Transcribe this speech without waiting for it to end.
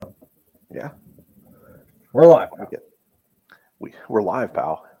Yeah. We're live, pal. We're live,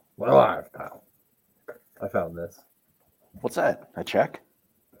 pal. We're live, pal. I found this. What's that? A check?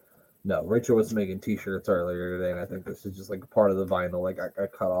 No, Rachel was making T-shirts earlier today, and I think this is just like part of the vinyl that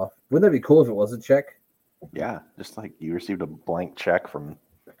got cut off. Wouldn't that be cool if it was a check? Yeah, just like you received a blank check from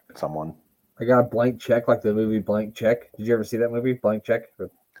someone. I got a blank check, like the movie Blank Check. Did you ever see that movie, Blank Check? Where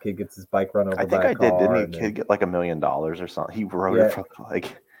the kid gets his bike run over I by think a I car. did. Didn't he? And Kid get like $1 million or something? He wrote it for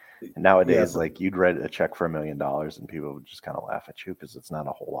like. Nowadays, like you'd read a check for $1 million, and people would just kind of laugh at you because it's not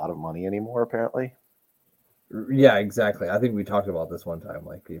a whole lot of money anymore, apparently. Yeah, exactly. I think we talked about this one time.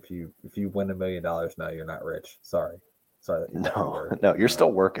 Like, if you win $1 million now, you're not rich. Sorry. No, you're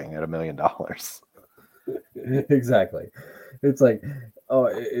still working at $1 million. Exactly. It's like,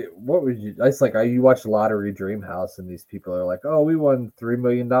 what would you? It's like you watch Lottery Dream House, and these people are like, "Oh, we won $3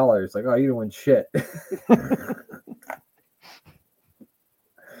 million." Like, oh, you didn't win shit.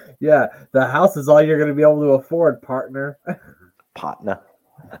 Yeah, the house is all you're going to be able to afford, partner. Partner.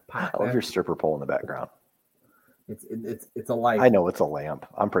 I love your stripper pole in the background. It's a light. I know it's a lamp.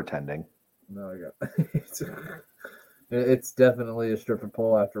 I'm pretending. No, I got. It's definitely a stripper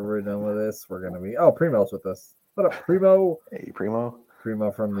pole. After we're done with this, we're gonna be. Oh, Primo's with us. What up, Primo? Hey, Primo.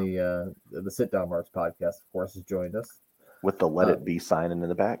 Primo from the Sit Down Marks podcast, of course, has joined us with the "Let It Be" sign in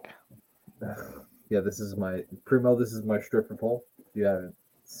the back. Yeah, this is my Primo. This is my stripper pole. You haven't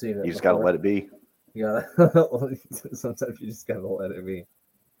seen it. You just gotta let it be. You gotta. Sometimes you just gotta let it be.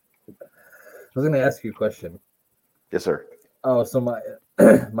 I was gonna ask you a question. Yes, sir. Oh, so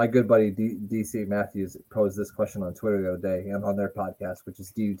my good buddy DC Matthews posed this question on Twitter the other day and on their podcast, which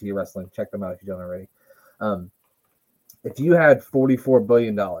is DUT Wrestling. Check them out if you don't already. If you had $44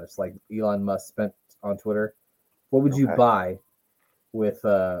 billion, like Elon Musk spent on Twitter, what would you buy with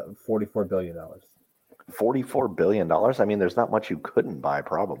 $44 billion? $44 billion? I mean, there's not much you couldn't buy,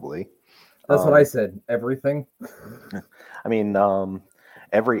 probably. That's what I said. Everything. I mean,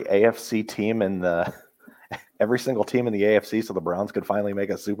 every AFC team in the... Every single team in the AFC, so the Browns could finally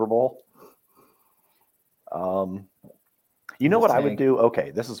make a Super Bowl. You know what I would do? Okay,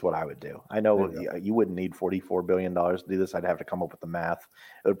 this is what I would do. I know you wouldn't need $44 billion to do this. I'd have to come up with the math.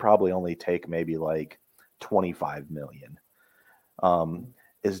 It would probably only take maybe like $25 million.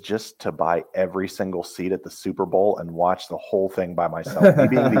 Is just to buy every single seat at the Super Bowl and watch the whole thing by myself. Me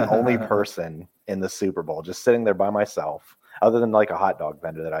being the only person in the Super Bowl, just sitting there by myself. Other than like a hot dog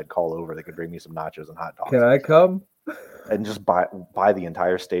vendor that I'd call over that could bring me some nachos and hot dogs. Can I come? And just buy the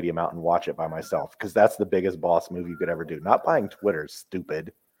entire stadium out and watch it by myself. Because that's the biggest boss move you could ever do. Not buying Twitter,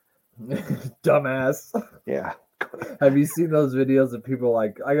 stupid. Dumbass. Yeah. Have you seen those videos of people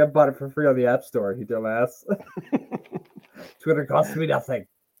like, I got bought it for free on the App Store, you dumbass? Twitter cost me nothing.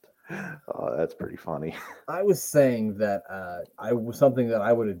 Oh, that's pretty funny. I was saying that something that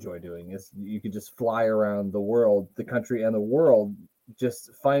I would enjoy doing is you could just fly around the world, the country and the world,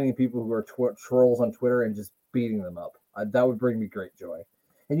 just finding people who are trolls on Twitter and just beating them up. That would bring me great joy.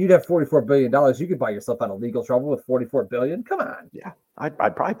 And you'd have $44 billion. You could buy yourself out of legal trouble with $44 billion. Come on. Yeah, I'd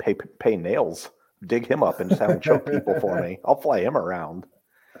probably pay Nails, dig him up and just have him choke people for me. I'll fly him around.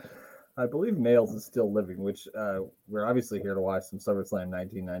 I believe Nails is still living, which we're obviously here to watch some SummerSlam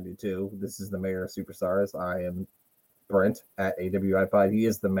 1992. This is the Mayor of Superstars. I am Brent at AWIPod. He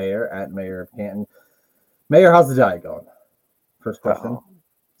is the Mayor at Mayor of Canton. Mayor, how's the diet going? First question.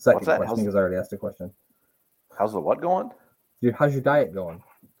 Second question, because I already asked a question. How's the what going? Dude, how's your diet going?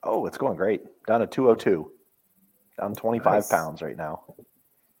 Oh, it's going great. Down to 202. Down 25 pounds right now.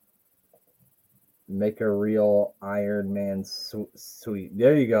 Make a real Iron Man suit.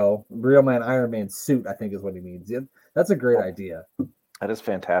 There you go. Real man Iron Man suit, I think is what he means. Yeah, that's a great idea. That is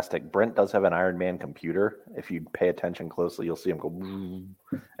fantastic. Brent does have an Iron Man computer. If you pay attention closely, you'll see him go and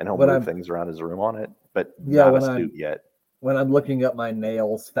he'll move things around his room on it. But not a suit yet. When I'm looking up my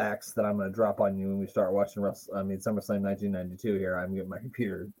Nails facts that I'm going to drop on you when we start watching SummerSlam 1992 here, I'm getting my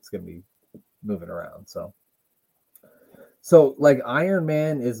computer. It's going to be moving around. So, like, Iron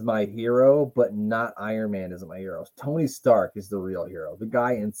Man is my hero, but not Iron Man isn't my hero. Tony Stark is the real hero. The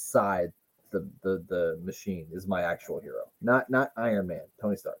guy inside the machine is my actual hero. Not Iron Man,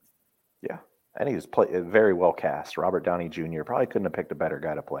 Tony Stark. Yeah, and he was very well cast. Robert Downey Jr. probably couldn't have picked a better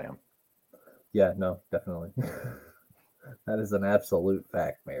guy to play him. Yeah, no, definitely. That is an absolute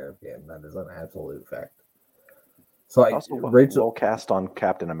fact, Mayor. Again, that is an absolute fact. So, also well cast on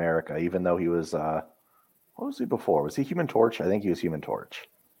Captain America, even though he was... what was he before? Was he Human Torch? I think he was Human Torch.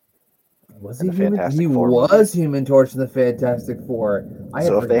 Was he Human? He was Human Torch in the Fantastic Four.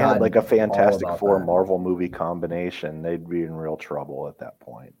 So if they had like a Fantastic Four Marvel movie combination, they'd be in real trouble at that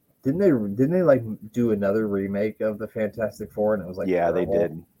point. Didn't they like do another remake of the Fantastic Four? And it was like they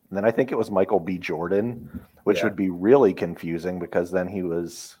did. And then I think it was Michael B. Jordan, which would be really confusing because then he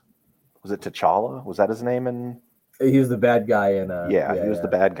was it T'Challa? Was that his name in? He was the bad guy in. He was the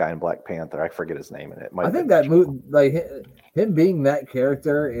bad guy in Black Panther. I forget his name in it. I think that movie, like him being that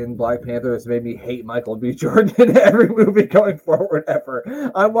character in Black Panther, has made me hate Michael B. Jordan in every movie going forward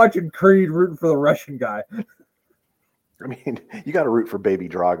ever. I'm watching Creed rooting for the Russian guy. I mean, you got to root for Baby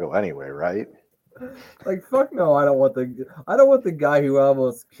Drago anyway, right? Like, fuck no, I don't want the guy who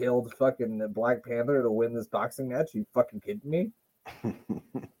almost killed fucking Black Panther to win this boxing match. You fucking kidding me?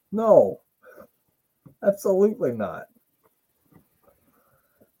 No. Absolutely not.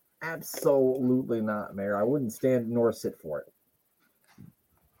 Absolutely not, Mayor. I wouldn't stand nor sit for it.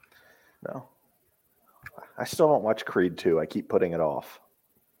 No. I still don't watch Creed 2. I keep putting it off.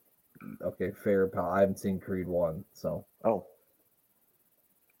 Okay, fair, pal. I haven't seen Creed 1, so. Oh.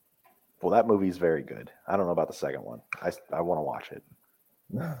 Well, that movie's very good. I don't know about the second one. I want to watch it.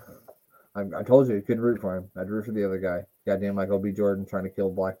 I told you, I couldn't root for him. I'd root for the other guy. Goddamn Michael B. Jordan trying to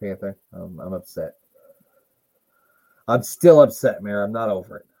kill Black Panther. I'm upset. I'm still upset, Mayor. I'm not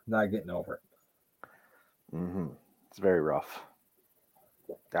over it. I'm not getting over it. Mm-hmm. It's very rough.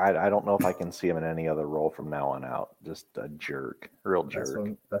 I don't know if I can see him in any other role from now on out. Just a jerk, real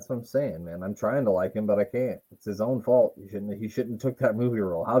jerk. That's what I'm saying, man. I'm trying to like him, but I can't. It's his own fault. He shouldn't have took that movie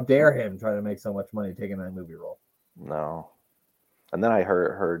role. How dare him try to make so much money taking that movie role? No. And then I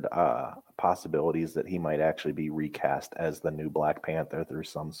heard possibilities that he might actually be recast as the new Black Panther through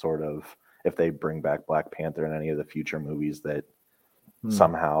some sort of, if they bring back Black Panther in any of the future movies, that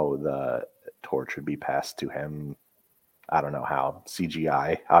somehow the torch would be passed to him. I don't know how.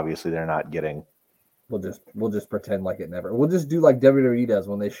 CGI. Obviously, they're not getting. We'll just pretend like it never. We'll just do like WWE does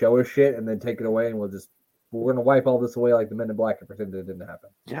when they show us shit and then take it away, and we're gonna wipe all this away like the Men in Black and pretend it didn't happen.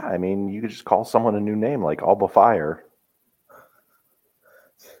 Yeah, I mean, you could just call someone a new name like Alba Fire.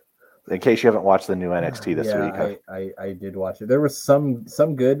 In case you haven't watched the new NXT this week. I did watch it. There was some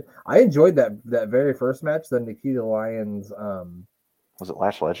good. I enjoyed that very first match, the Nikita Lyons. Was it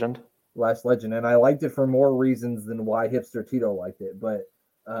Lash Legend? Last Legend, and I liked it for more reasons than why Hipster Tito liked it, but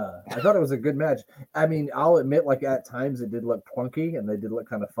I thought it was a good match. I mean, I'll admit, like at times it did look clunky and they did look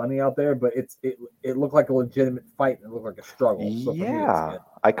kind of funny out there, but it looked like a legitimate fight and it looked like a struggle. So yeah,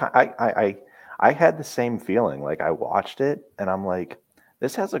 I had the same feeling. Like I watched it and I'm like,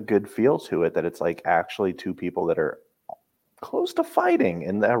 this has a good feel to it, that it's like actually two people that are close to fighting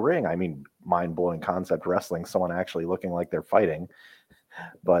in the ring. I mean, mind-blowing concept wrestling, someone actually looking like they're fighting.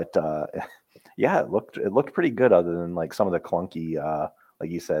 But yeah, it looked pretty good, other than like some of the clunky,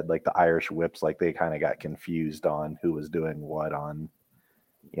 like you said, like the Irish whips, like they kind of got confused on who was doing what on,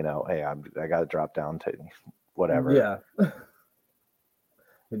 hey, I got to drop down to whatever. Yeah.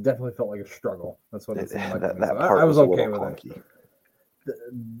 It definitely felt like a struggle. That's what it seemed like. That part I was okay with clunky.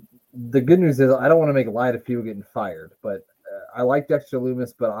 The good news is I don't want to make light of people getting fired, but I like Dexter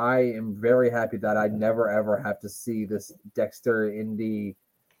Lumis, but I am very happy that I never ever have to see this Dexter Indy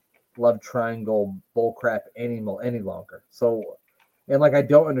love triangle bullcrap any longer. So, and like I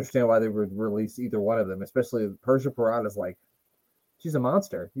don't understand why they would release either one of them, especially Persia Parada's like, she's a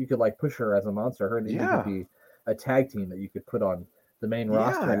monster. You could like push her as a monster. Her and Indy could be a tag team that you could put on the main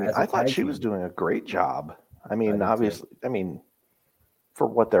roster. I thought she was doing a great job. I mean, obviously, for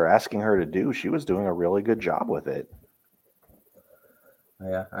what they're asking her to do, she was doing a really good job with it.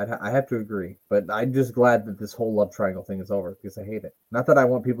 Yeah, I have to agree, but I'm just glad that this whole love triangle thing is over because I hate it. Not that I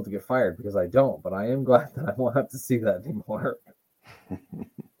want people to get fired because I don't, but I am glad that I won't have to see that anymore.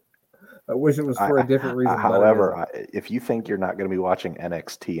 I wish it was for a different reason. However, if you think you're not going to be watching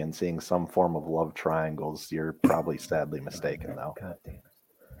NXT and seeing some form of love triangles, you're probably sadly mistaken, though.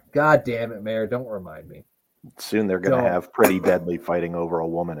 God damn it, Mayor! Don't remind me. Soon they're going to have Pretty Deadly fighting over a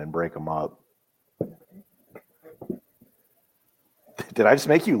woman and break them up. Did I just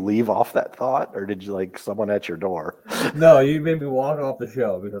make you leave off that thought, or did you like someone at your door? No, you made me walk off the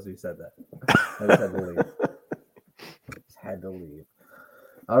show because you said that. I just had to leave. Had to leave.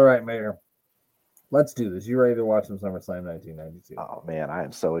 All right, Mayor. Let's do this. You ready to watch some SummerSlam 1992? Oh, man, I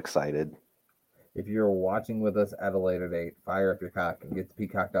am so excited. If you're watching with us at a later date, fire up your cock and get the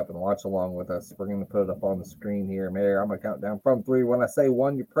peacock up and watch along with us. We're going to put it up on the screen here, Mayor. I'm going to count down from 3. When I say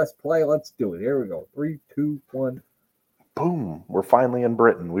 1, you press play. Let's do it. Here we go. 3, 2, 1. Boom. We're finally in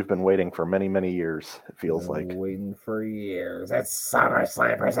Britain. We've been waiting for many, many years, it feels like. Waiting for years. It's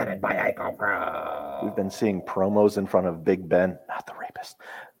SummerSlam presented by Ico Pro. We've been seeing promos in front of Big Ben, not the rapist,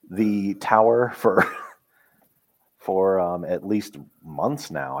 the tower for at least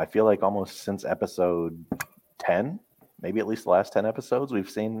months now. I feel like almost since episode 10, maybe at least the last 10 episodes, we've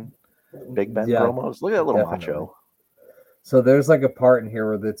seen Big Ben promos. Look at that little macho. So there's like a part in here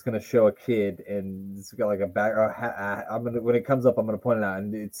where it's going to show a kid, and it's got like a back. I'm gonna when it comes up, I'm gonna point it out,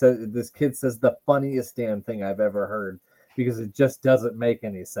 and it says this kid says the funniest damn thing I've ever heard because it just doesn't make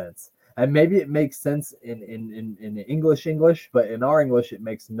any sense. And maybe it makes sense in English, but in our English, it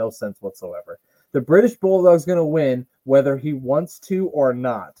makes no sense whatsoever. The British Bulldog's going to win whether he wants to or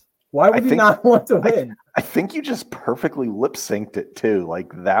not. Why would he not want to win? I think you just perfectly lip synced it too.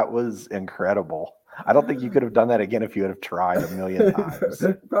 Like that was incredible. I don't think you could have done that again if you would have tried a million times.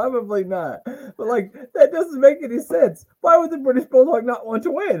 Probably not. But like that doesn't make any sense. Why would the British Bulldog not want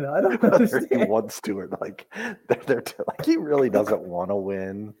to win? I don't understand. He wants to, or like like he really doesn't want to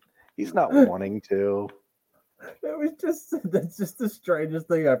win. He's not wanting to. It was that's just the strangest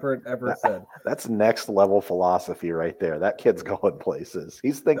thing I've ever said. That's next level philosophy right there. That kid's going places.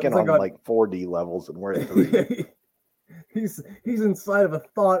 He's thinking on like 4D levels, and we're at 3D. He's inside of a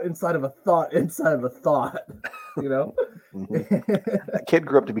thought, inside of a thought, inside of a thought. You know? That kid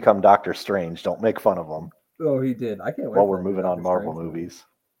grew up to become Doctor Strange. Don't make fun of him. Oh, he did. I can't wait. Well, we're moving on Marvel movies.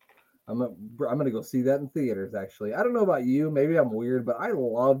 I'm gonna go see that in theaters. Actually, I don't know about you. Maybe I'm weird, but I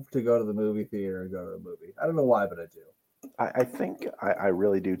love to go to the movie theater and go to the movie. I don't know why, but I do. I think I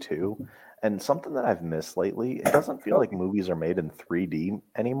really do too. And something that I've missed lately, it doesn't feel like movies are made in 3D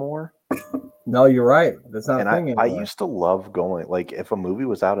anymore. No, you're right. That's not a thing anymore. I used to love going, like, if a movie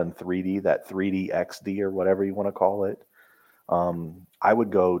was out in 3D, that 3D XD or whatever you want to call it, I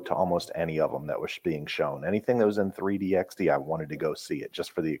would go to almost any of them that was being shown. Anything that was in 3D XD, I wanted to go see it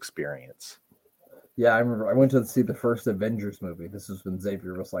just for the experience. Yeah, I remember I went to see the first Avengers movie. This was when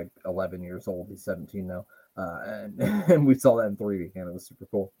Xavier was like 11 years old. He's 17 now. And we saw that in 3D, and it was super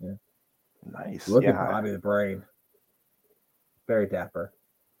cool. Yeah. Nice. Look at Bobby the Brain. Very dapper.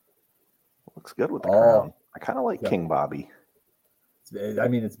 Looks good with the crown. I kind of like King Bobby. I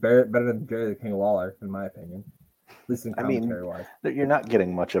mean, it's better than Jerry the King Lawler, in my opinion. At least in commentary wise. You're not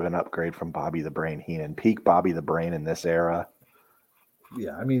getting much of an upgrade from Bobby the Brain Heenan. Peak Bobby the Brain in this era.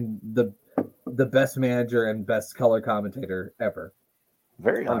 Yeah, I mean, the best manager and best color commentator ever.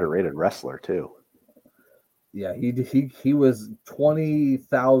 Very underrated wrestler, too. Yeah, he was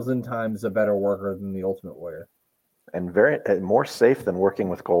 20,000 times a better worker than the Ultimate Warrior. And more safe than working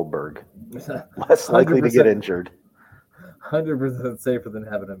with Goldberg. Less likely to get injured. 100% safer than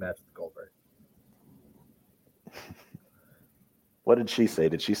having a match with Goldberg. What did she say?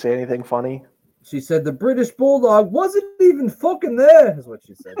 Did she say anything funny? She said the British Bulldog wasn't even fucking there, is what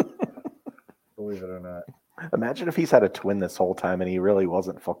she said. Believe it or not. Imagine if he's had a twin this whole time and he really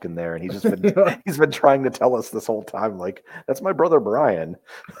wasn't fucking there, and he's been trying to tell us this whole time, like, that's my brother Brian.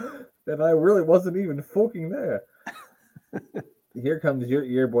 And I really wasn't even fucking there. Here comes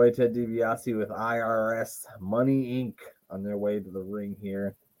your boy Ted DiBiase with IRS Money Inc. on their way to the ring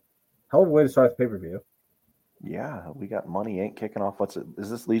here. Hell of a way to start the pay-per-view. Yeah, we got Money Inc. kicking off. Is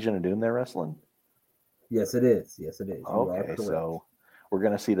this Legion of Doom they're wrestling? Yes, it is. Yes, it is. Okay, so we're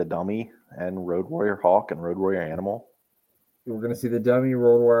going to see the Dummy and Road Warrior Hawk and Road Warrior Animal. We're going to see the Dummy,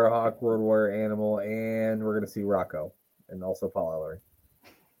 Road Warrior Hawk, Road Warrior Animal, and we're going to see Rocco and also Paul Ellering.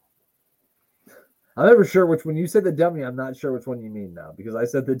 I'm never sure which one. You said the Dummy, I'm not sure which one you mean now, because I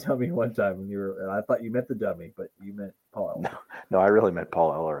said the Dummy one time and I thought you meant the Dummy, but you meant Paul Ellering. No, I really meant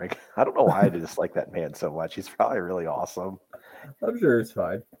Paul Ellering. I don't know why I dislike that man so much. He's probably really awesome. I'm sure it's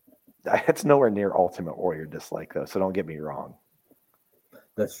fine. It's nowhere near Ultimate Warrior dislike though, so don't get me wrong.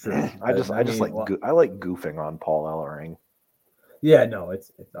 That's true. I like goofing on Paul Ellering. Yeah, no,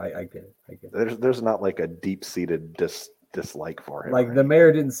 I get it. I get it. There's not like a deep-seated dislike for him. Like the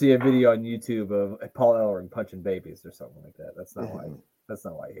mayor didn't see a video on YouTube of Paul Ellering punching babies or something like that. That's not why. That's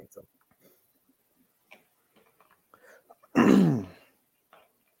not why he hates him.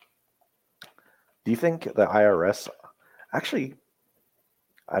 Do you think the IRS actually?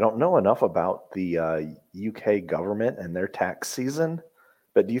 I don't know enough about the UK government and their tax season,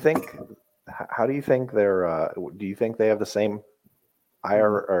 but do you think? How do you think they're? Do you think they have the same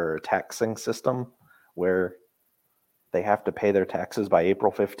IRS or taxing system where they have to pay their taxes by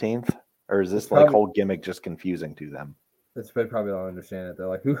April 15th, or is this whole gimmick just confusing to them? They probably don't understand it. They're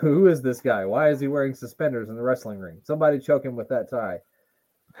like, who is this guy? Why is he wearing suspenders in the wrestling ring? Somebody choke him with that tie.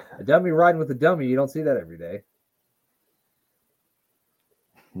 A dummy riding with a dummy, you don't see that every day.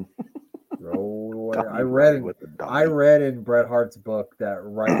 I read in Bret Hart's book that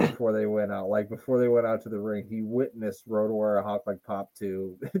right before they went out, to the ring, he witnessed Road Warrior Hawk pop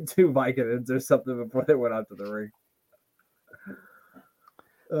two Vicodins or something before they went out to the ring.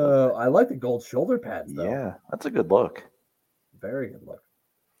 I like the gold shoulder pads though. Yeah, that's a good look. Very good look.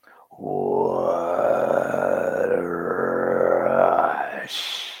 What a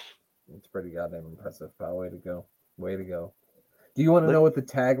rush. It's pretty goddamn impressive. Way to go. Way to go. Do you want to know what the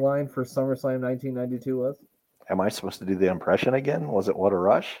tagline for SummerSlam 1992 was? Am I supposed to do the impression again? Was it What a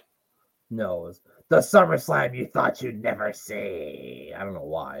Rush? No, it was the SummerSlam you thought you'd never see. I don't know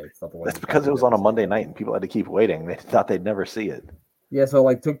why. It's not the way. That's because it was on a Monday night and people had to keep waiting. They thought they'd never see it. Yeah, so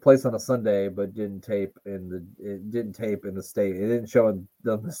like took place on a Sunday, but didn't tape in the state. It didn't show in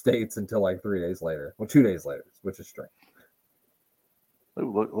the States until like 3 days later. Well, 2 days later, which is strange.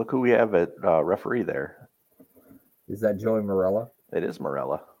 Look who we have at referee there. Is that Joey Morella? It is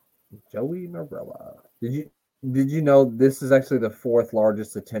Morella. Joey Morella. Did you know this is actually the 4th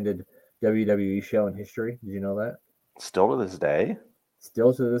largest attended WWE show in history? Did you know that? Still to this day?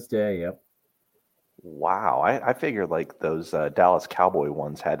 Still to this day, yep. Wow. I figured like those Dallas Cowboy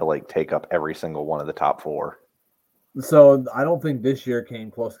ones had to like take up every single one of the top 4. So I don't think this year came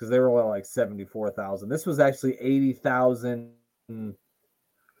close because they were only like 74,000. This was actually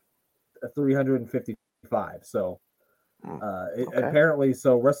 80,355. So apparently,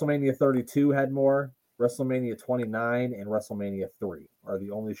 so WrestleMania 32 had more. WrestleMania 29 and WrestleMania 3 are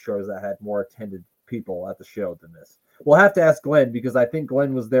the only shows that had more attended people at the show than this. We'll have to ask Glenn because I think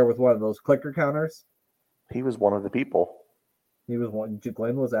Glenn was there with one of those clicker counters. He was one of the people.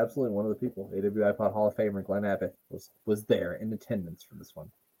 Glenn was absolutely one of the people. AWI Pod Hall of Famer Glenn Abbott was there in attendance for this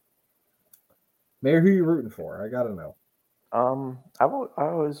one. Mayor, who are you rooting for? I gotta know. I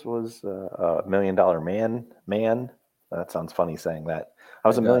always was a $1 million man. That sounds funny saying that.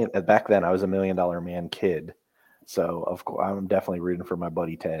 Back then. I was a $1 million man kid, so of course I'm definitely rooting for my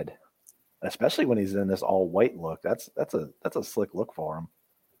buddy Ted, especially when he's in this all white look. That's a slick look for him.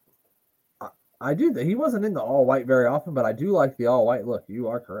 I do. He wasn't in the all white very often, but I do like the all white look. You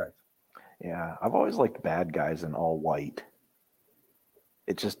are correct. Yeah, I've always liked bad guys in all white.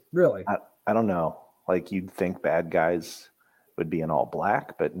 It just really. I don't know. Like you'd think bad guys would be in all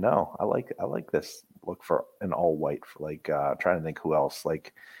black, but no. I like this look for an all white. For like trying to think who else.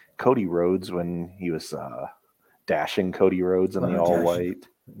 Like Cody Rhodes when he was dashing Cody Rhodes in the all white.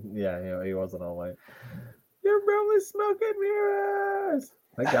 Yeah, he wasn't all white. You're really smoking mirrors.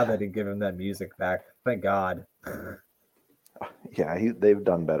 Thank God they didn't give him that music back. Thank God. Yeah, they've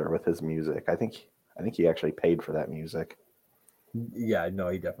done better with his music. I think he actually paid for that music. Yeah, no,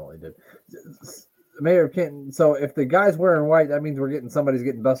 he definitely did. Mayor Kenton. So if the guy's wearing white, that means somebody's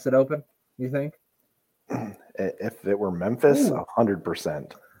getting busted open. You think? If it were Memphis,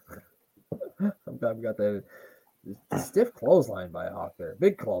 100%. I've got that stiff clothesline by a Hawk there.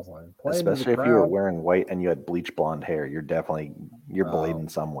 Big clothesline. Especially if you were wearing white and you had bleach blonde hair, you're bleeding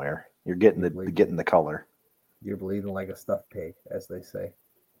somewhere. You're getting the color. You're bleeding like a stuffed pig, as they say.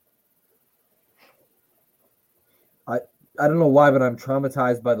 I don't know why, but I'm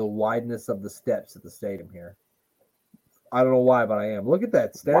traumatized by the wideness of the steps at the stadium here. I don't know why, but I am. Look at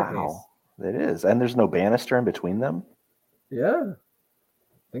that staircase. Wow, it is. And there's no banister in between them? Yeah.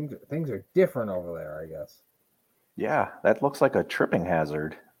 Things are different over there, I guess. Yeah, that looks like a tripping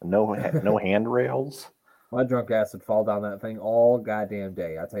hazard. No handrails. My drunk ass would fall down that thing all goddamn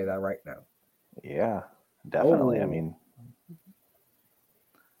day. I'll tell you that right now. Yeah, definitely. Oh. I mean,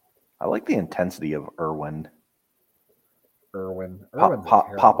 I like the intensity of Irwin.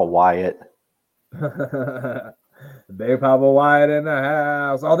 Papa Wyatt. Big Papa Wyatt in the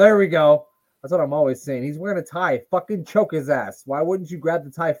house. Oh, there we go. That's what I'm always saying. He's wearing a tie. Fucking choke his ass. Why wouldn't you grab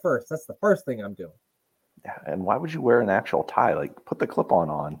the tie first? That's the first thing I'm doing. Yeah, and why would you wear an actual tie? Like, put the clip-on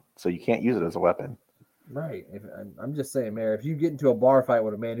on so you can't use it as a weapon. Right. I'm just saying, Mayor, if you get into a bar fight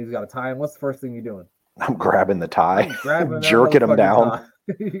with a man who's got a tie on, what's the first thing you're doing? I'm grabbing the tie, jerking him down.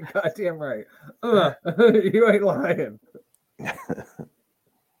 You goddamn right. You ain't lying.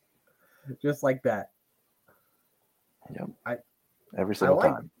 Just like that. Yep. Every single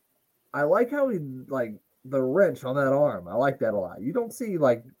time. I like how he like the wrench on that arm. I like that a lot. You don't see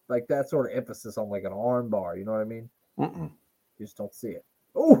like that sort of emphasis on like an arm bar. You know what I mean? Mm-mm. You just don't see it.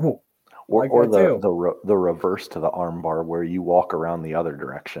 Oh, or the reverse to the arm bar where you walk around the other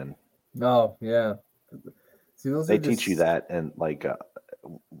direction. Oh yeah. See, they teach you that, and like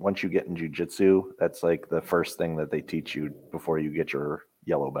once you get in jiu-jitsu, that's like the first thing that they teach you before you get your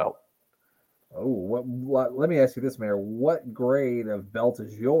yellow belt. Oh, what? Let me ask you this, Mayor. What grade of belt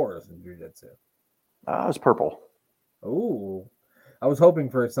is yours in jiu-jitsu? It's purple. Oh, I was hoping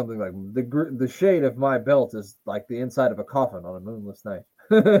for something like the shade of my belt is like the inside of a coffin on a moonless night.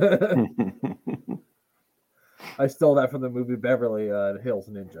 I stole that from the movie Beverly Hills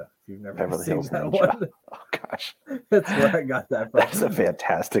Ninja. If you've never Beverly seen Hills that Ninja. one. Oh gosh, that's where I got that from. That's a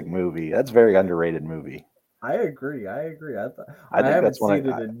fantastic movie. That's a very underrated movie. I agree. I think haven't seen it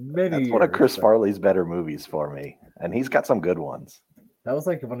in many years. That's one of Chris Farley's better movies for me, and he's got some good ones. That was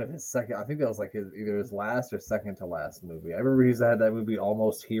like one of his second. I think that was like either his last or second to last movie. I remember he's had that movie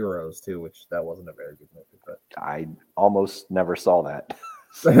Almost Heroes too, which that wasn't a very good movie, but I almost never saw that.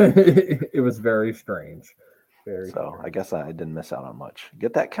 it was very strange. Very. So strange. I guess I didn't miss out on much.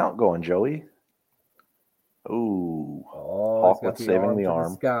 Get that count going, Joey. Ooh, He's Hawk got with the saving arm the to the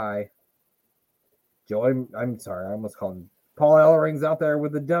arm. sky. Joe, I'm sorry, I almost called him. Paul Ellering's out there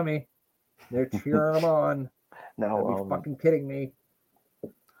with the dummy. They're cheering him on. Now, Are you fucking kidding me?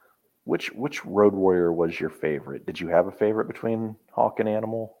 Which Road Warrior was your favorite? Did you have a favorite between Hawk and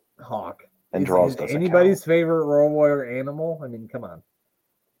Animal? Hawk. And draws is anybody's favorite Road Warrior Animal? I mean, come on.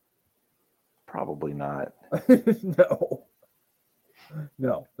 Probably not. No.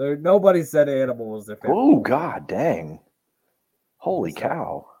 Nobody said Animal was their favorite. Oh, God dang. Holy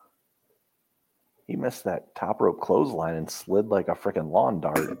cow. He missed that top rope clothesline and slid like a freaking lawn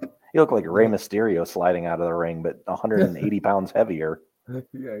dart. He looked like Rey Mysterio sliding out of the ring, but 180 pounds heavier.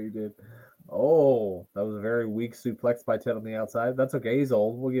 Yeah, he did. Oh, that was a very weak suplex by Ted on the outside. That's okay. He's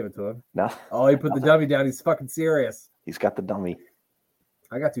old. We'll give it to him. No. Oh, he put the dummy down. He's fucking serious. He's got the dummy.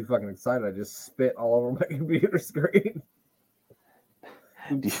 I got too fucking excited. I just spit all over my computer screen.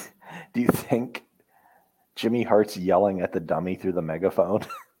 Do you think Jimmy Hart's yelling at the dummy through the megaphone?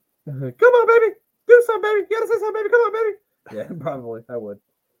 Come on, baby. Do something, baby. You gotta say something, baby. Come on, baby. Yeah, probably. I would.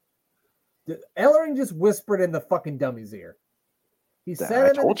 Ellering just whispered in the fucking dummy's ear. He said,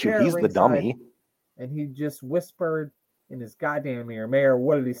 I told you, he's the dummy. And he just whispered in his goddamn ear. Mayor,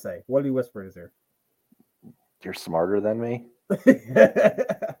 what did he say? What did he whisper in his ear? You're smarter than me?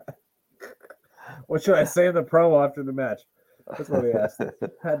 What should I say in the promo after the match? That's what he asked.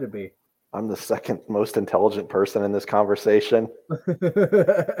 Had to be. I'm the second most intelligent person in this conversation.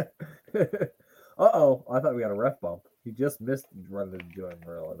 Uh-oh. I thought we got a ref bump. He just missed running into Joey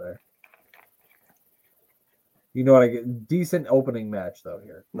Morello there. You know what I get? Decent opening match, though,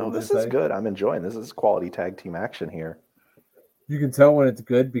 here. No, this is good. I'm enjoying this. This is quality tag team action here. You can tell when it's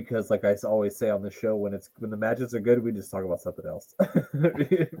good because, like I always say on the show, when the matches are good, we just talk about something else.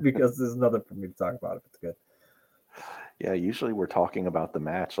 Because there's nothing for me to talk about if it's good. Yeah, usually we're talking about the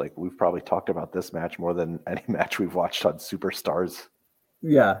match. Like, we've probably talked about this match more than any match we've watched on Superstars.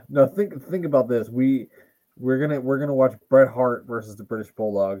 Yeah. No, think about this. We're gonna watch Bret Hart versus the British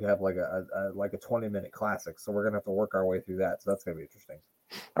Bulldog have like a 20-minute classic. So we're gonna have to work our way through that. So that's gonna be interesting.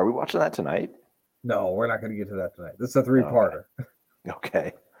 Are we watching that tonight? No, we're not gonna get to that tonight. This is a 3-parter.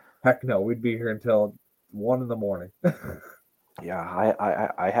 Okay. Heck no, we'd be here until 1 a.m.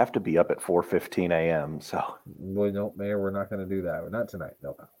 Yeah, I have to be up at 4:15 a.m. So no, Mayor, we're not gonna do that. Not tonight.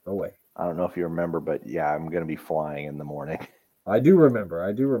 No way. I don't know if you remember, but yeah, I'm gonna be flying in the morning. I do remember,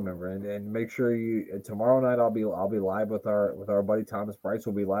 and make sure you tomorrow night I'll be live with our buddy Thomas Bryce.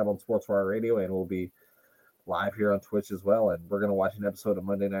 We'll be live on Sports Wire Radio, and we'll be live here on Twitch as well. And we're gonna watch an episode of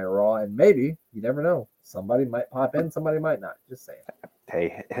Monday Night Raw, and maybe you never know, somebody might pop in, somebody might not. Just saying.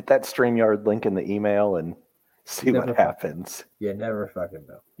 Hey, hit that StreamYard link in the email and see what happens. You never fucking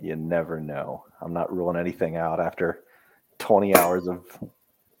know. You never know. I'm not ruling anything out after 20 hours of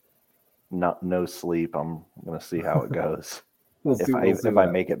no sleep. I'm gonna see how it goes. If I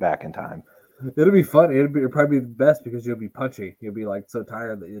make it back in time. It'll be fun. It'll probably be the best because you'll be punchy. You'll be like so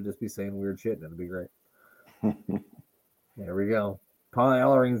tired that you'll just be saying weird shit and it'll be great. There we go. Paul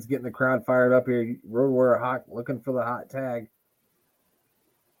Ellering's getting the crowd fired up here. Road Warrior Hawk looking for the hot tag.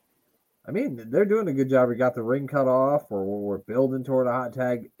 I mean, they're doing a good job. We got the ring cut off. We're building toward a hot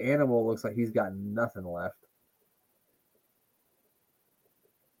tag. Animal looks like he's got nothing left.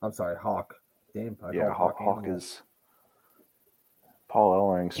 I'm sorry, Hawk. Damn. Yeah, Hawk is... Paul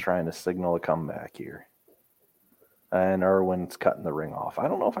Ellering's trying to signal a comeback here. And Irwin's cutting the ring off. I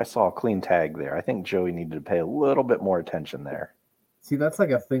don't know if I saw a clean tag there. I think Joey needed to pay a little bit more attention there. See, that's like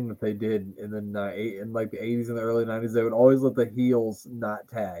a thing that they did in the 80s and the early 90s. They would always let the heels not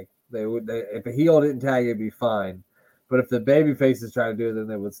tag. If a heel didn't tag, it'd be fine. But if the baby faces try to do it, then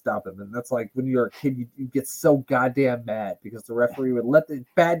they would stop it. And that's like when you're a kid, you get so goddamn mad because the referee would let the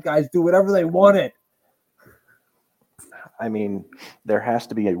bad guys do whatever they wanted. I mean, there has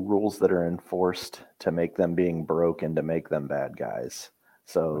to be rules that are enforced to make them being broken to make them bad guys.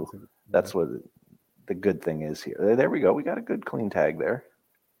 So that's what the good thing is here. There we go. We got a good clean tag there.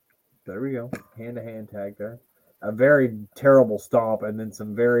 There we go. Hand-to-hand tag there. A very terrible stomp and then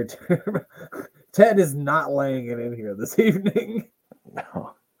some very terrible... Ted is not laying it in here this evening.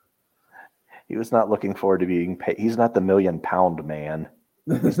 No. He was not looking forward to being paid. He's not the $1 million man.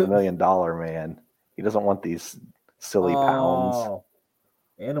 He's the $1 million man. He doesn't want these... silly pounds.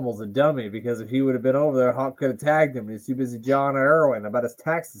 Animal's a dummy because if he would have been over there, Hawk could have tagged him. He's too busy jawing at Irwin about his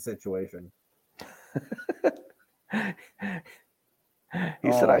tax situation.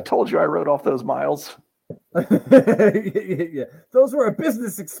 He said, "I told you I wrote off those miles." Yeah. Those were a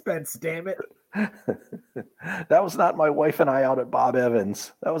business expense, damn it. That was not my wife and I out at Bob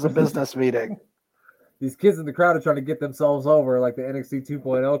Evans. That was a business meeting. These kids in the crowd are trying to get themselves over like the NXT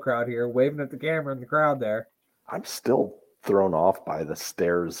 2.0 crowd here, waving at the camera in the crowd there. I'm still thrown off by the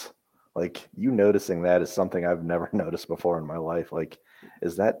stairs. Like, you noticing that is something I've never noticed before in my life. Like,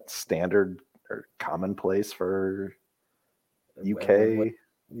 is that standard or commonplace for UK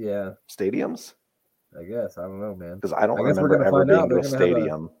stadiums? I guess. I don't know, man. Because I don't remember ever being to a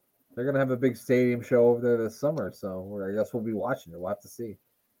stadium. They're going to have a big stadium show over there this summer, so I guess we'll be watching it. We'll have to see.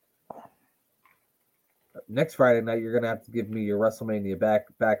 Next Friday night, you're going to have to give me your WrestleMania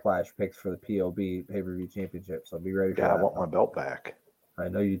backlash picks for the POB pay-per-view championship, so be ready for that. Yeah, I want my belt back. I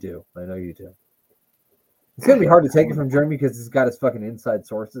know you do. It's going to be hard to take it from Jeremy because he's got his fucking inside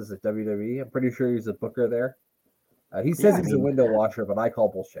sources at WWE. I'm pretty sure he's a booker there. He says he's a window washer, but I call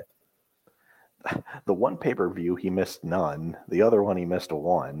bullshit. The one pay-per-view, he missed none. The other one, he missed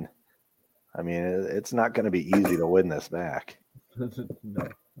one. I mean, it's not going to be easy to win this back. No,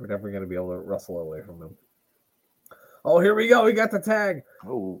 we're never going to be able to wrestle away from him. Oh, here we go. We got the tag.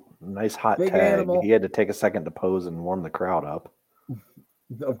 Oh, nice hot Big tag. Animal. He had to take a second to pose and warm the crowd up.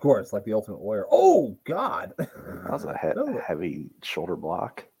 Of course, like the Ultimate Warrior. Oh, God. That was a heavy shoulder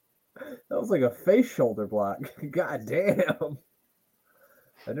block. That was like a face shoulder block. God damn.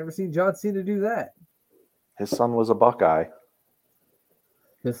 I've never seen John Cena do that. His son was a Buckeye.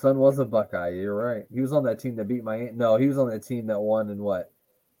 His son was a Buckeye. You're right. He was on that team that beat Miami. No, he was on that team that won in what?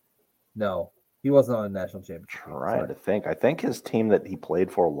 No, he wasn't on a national championship. Trying to think. I think his team that he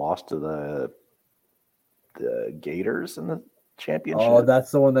played for lost to the Gators in the championship. Oh, that's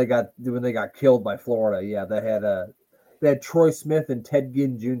the one they got when they got killed by Florida. Yeah, they had Troy Smith and Ted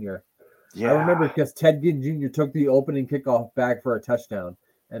Ginn Jr. Yeah. I remember because Ted Ginn Jr. took the opening kickoff back for a touchdown,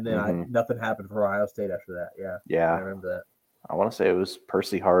 and then nothing happened for Ohio State after that. Yeah, I remember that. I want to say it was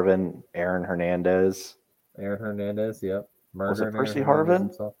Percy Harvin, Aaron Hernandez. Yep. Was it Percy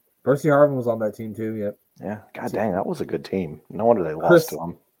Harvin? Percy Harvin was on that team too, yep. Yeah, god dang, that was a good team. No wonder they lost to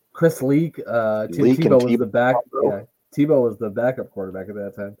him. Chris Leak, Tebow was the back. Yeah, Tebow was the backup quarterback at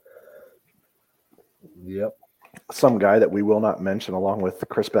that time. Yep. Some guy that we will not mention along with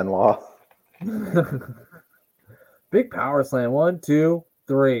Chris Benoit. Big power slam. 1, 2,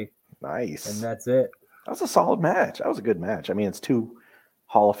 3. Nice. And that's it. That was a solid match. That was a good match. I mean, it's two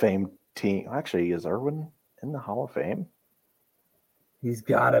Hall of Fame team. Actually, is Irwin in the Hall of Fame? He's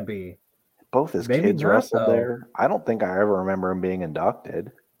got to be. Both his kids wrestled there. I don't think I ever remember him being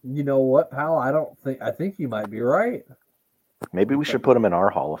inducted. You know what, pal? I think you might be right. Maybe we should put him in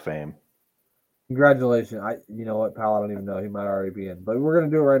our Hall of Fame. Congratulations. You know what, pal? I don't even know. He might already be in. But we're going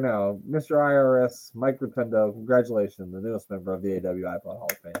to do it right now. Mr. IRS, Mike Rotundo, congratulations, the newest member of the AWI Hall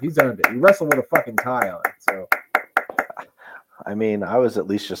of Fame. He's earned it. He wrestled with a fucking tie on. So, I mean, I was at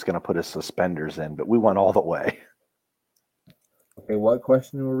least just going to put his suspenders in, but we went all the way. Okay, what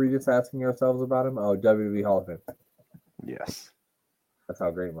question were we just asking ourselves about him? Oh, WWE Hall of Fame. Yes. That's how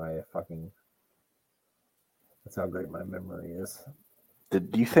great my memory is.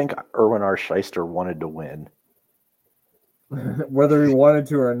 Do you think Erwin R. Shyster wanted to win? Whether he wanted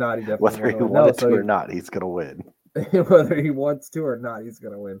to or not, he definitely Whether he wanted to or not, he's going to win. Whether he wants to or not, he's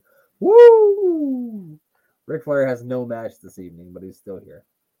going to win. Woo! Ric Flair has no match this evening, but he's still here.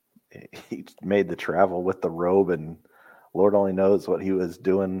 He made the travel with the robe, and Lord only knows what he was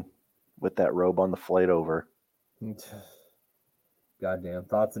doing with that robe on the flight over. Goddamn.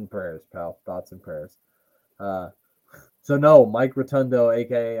 Thoughts and prayers, pal. Thoughts and prayers. So no, Mike Rotundo,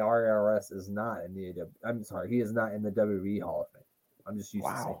 aka RRS, is not in the I'm sorry, he is not in the WWE Hall of Fame. I'm just used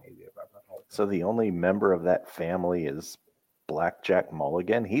to saying AWI. So the only member of that family is Blackjack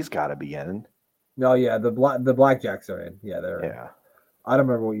Mulligan. He's got to be in. No, yeah, the Blackjacks are in. Yeah, they're in. Yeah. I don't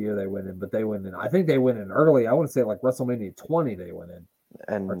remember what year they went in, but they went in. I think they went in early. I want to say like WrestleMania 20 they went in.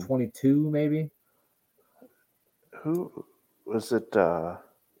 Or 22 maybe. Who was it? It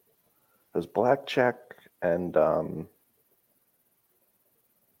was Blackjack and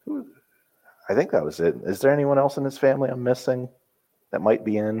who? I think that was it. Is there anyone else in his family I'm missing that might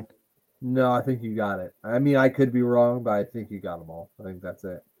be in? No, I think you got it. I mean, I could be wrong, but I think you got them all. I think that's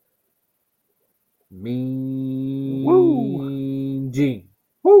it. Mean Gene.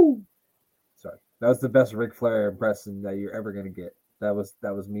 Woo! Sorry. That was the best Ric Flair impression that you're ever going to get. That was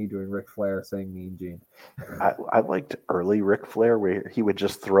me doing Ric Flair saying Mean Gene. I liked early Ric Flair where he would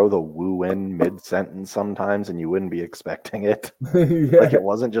just throw the woo in mid-sentence sometimes and you wouldn't be expecting it. Yeah. Like it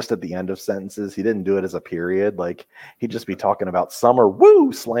wasn't just at the end of sentences. He didn't do it as a period. Like he'd just be talking about Summer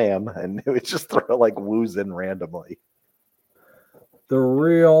Woo Slam and it would just throw like woos in randomly. the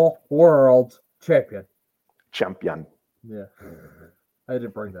real world champion. Champion. Yeah. I had to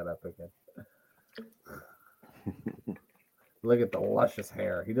bring that up again. Look at the luscious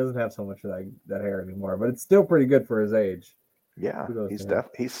hair. He doesn't have so much of that hair anymore, but it's still pretty good for his age. Yeah,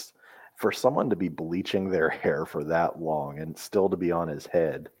 he's for someone to be bleaching their hair for that long and still to be on his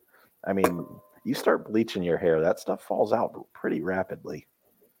head. I mean, you start bleaching your hair, that stuff falls out pretty rapidly.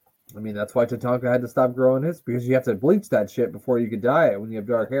 I mean, that's why Tatanka had to stop growing his, because you have to bleach that shit before you could dye it when you have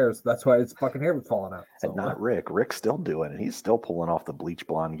dark hair. So that's why his fucking hair was falling out. So, and not Rick. Rick's still doing it. He's still pulling off the bleach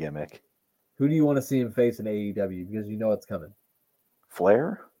blonde gimmick. Who do you want to see him face in AEW? Because you know it's coming.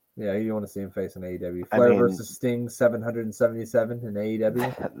 Flair? Yeah, you want to see him face in AEW. Flair versus Sting, 777 in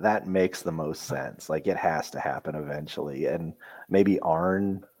AEW. That makes the most sense. Like, it has to happen eventually. And maybe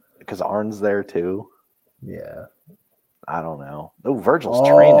Arn, because Arn's there too. Yeah. I don't know. Oh, Virgil's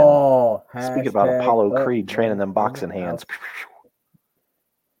training. Speaking about Apollo Creed training them boxing hands.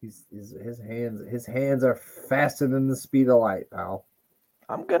 His hands are faster than the speed of light, pal.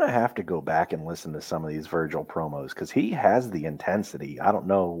 I'm going to have to go back and listen to some of these Virgil promos because he has the intensity. I don't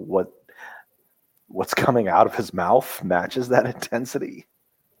know what's coming out of his mouth matches that intensity.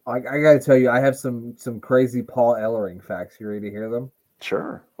 I got to tell you, I have some crazy Paul Ellering facts. You ready to hear them?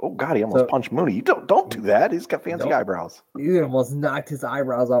 Sure. Oh God, he almost punched Mooney. You don't do that. He's got fancy eyebrows. He almost knocked his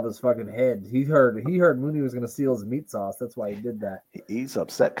eyebrows off his fucking head. He heard Mooney was going to steal his meat sauce. That's why he did that. He's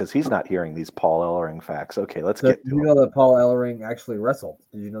upset because he's not hearing these Paul Ellering facts. Okay, let's get to it. You know that Paul Ellering actually wrestled.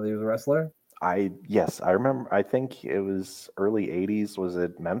 Did you know that he was a wrestler? Yes, I remember. I think it was early '80s. Was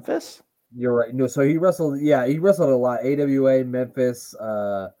it Memphis? You're right. No, so he wrestled. Yeah, he wrestled a lot. AWA, Memphis,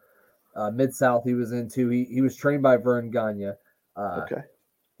 Mid-South. He was into. He was trained by Vern Gagne. Okay.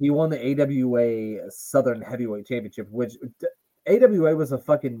 He won the AWA Southern Heavyweight Championship, which AWA was a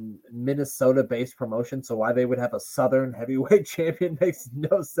fucking Minnesota-based promotion, so why they would have a Southern Heavyweight Champion makes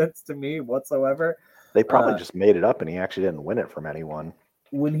no sense to me whatsoever. They probably just made it up, and he actually didn't win it from anyone.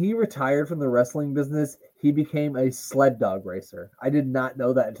 When he retired from the wrestling business, he became a sled dog racer. I did not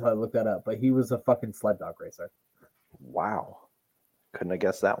know that until I looked that up, but he was a fucking sled dog racer. Wow. Couldn't have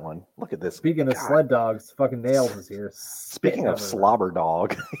guessed that one. Look at this. Speaking of sled dogs, fucking Nails is here. Speaking of slobber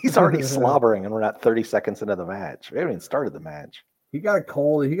dog, he's already slobbering, and we're not 30 seconds into the match. We haven't even started the match. He got a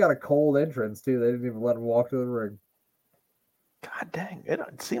cold entrance too. They didn't even let him walk to the ring. God dang! It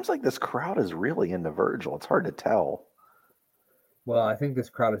seems like this crowd is really into Virgil. It's hard to tell. Well, I think this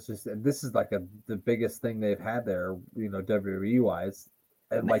crowd is this is like the biggest thing they've had there, WWE wise.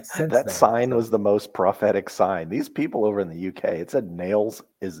 And like since that sign was the most prophetic sign. These people over in the UK, it said "Nails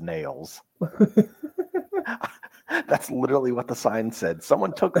is nails." That's literally what the sign said.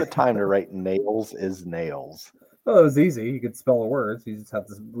 Someone took the time to write "Nails is nails." Well, it was easy. You could spell the words. You just have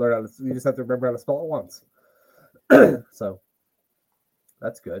to learn how to. You just have to remember how to spell it once. So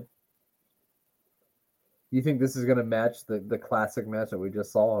that's good. You think this is going to match the classic match that we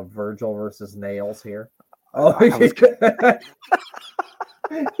just saw of Virgil versus Nails here? Oh, he's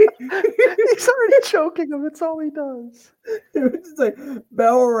already choking him. It's all he does. It was just like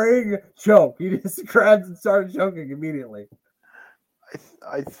bell ring, choke. He just grabbed and started choking immediately.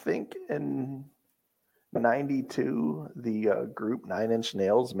 I think in '92, the group 9 Inch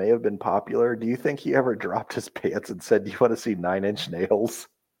Nails may have been popular. Do you think he ever dropped his pants and said, "Do you want to see 9 Inch Nails"?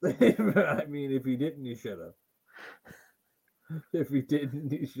 I mean, if he didn't, he should have. If he didn't,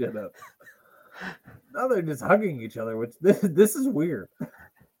 he should have. Now they're just hugging each other, which this is weird.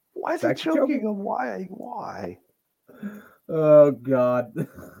 Why is he choking him? Why? Oh God.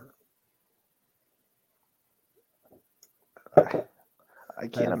 I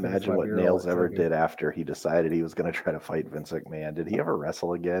can't imagine what Nails ever did after he decided he was going to try to fight Vince McMahon. Did he ever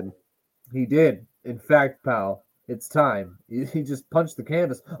wrestle again? He did. In fact, pal, it's time. He just punched the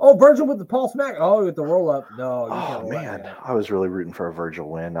canvas. Oh, Virgil with the Paul Smack. Oh, with the roll up. No. Oh, man. I was really rooting for a Virgil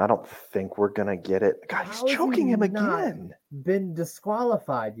win. I don't think we're going to get it. God, he's choking him again. Been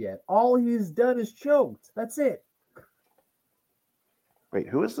disqualified yet. All he's done is choked. That's it. Wait,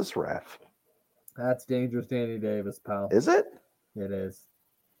 who is this ref? That's Dangerous Danny Davis, pal. Is it? It is.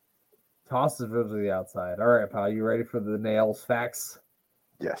 Tosses Virgil to the outside. All right, pal. You ready for the Nails facts?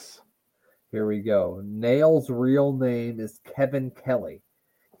 Yes. Here we go. Nails' real name is Kevin Kelly.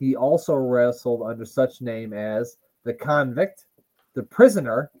 He also wrestled under such name as the Convict, the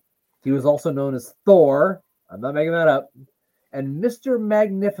Prisoner. He was also known as Thor. I'm not making that up. And Mr.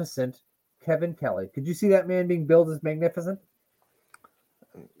 Magnificent, Kevin Kelly. Could you see that man being billed as magnificent?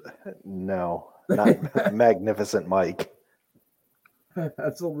 No, not Magnificent Mike.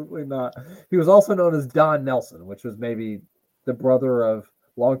 Absolutely not. He was also known as Don Nelson, which was maybe the brother of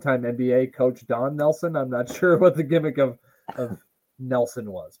longtime NBA coach Don Nelson. I'm not sure what the gimmick of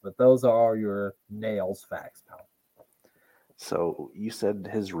Nelson was. But those are your Nails facts, pal. So you said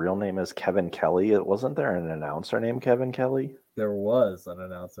his real name is Kevin Kelly. Wasn't there an announcer named Kevin Kelly? There was an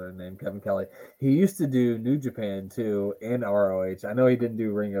announcer named Kevin Kelly. He used to do New Japan too and ROH. I know he didn't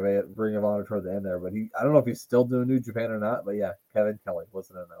do Ring of Honor toward the end there, but I don't know if he's still doing New Japan or not. But yeah, Kevin Kelly was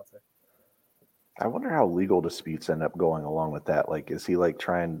an announcer. I wonder how legal disputes end up going along with that. Like, is he like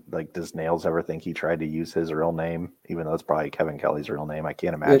trying? Like, does Nails ever think he tried to use his real name, even though it's probably Kevin Kelly's real name? I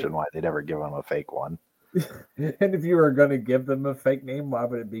can't imagine why they'd ever give him a fake one. And if you were going to give them a fake name, why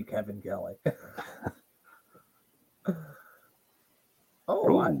would it be Kevin Kelly?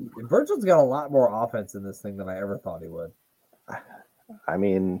 Virgil's got a lot more offense in this thing than I ever thought he would. I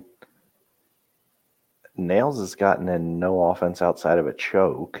mean, Nails has gotten in no offense outside of a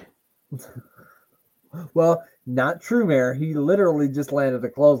choke. Well, not true, Mayor. He literally just landed a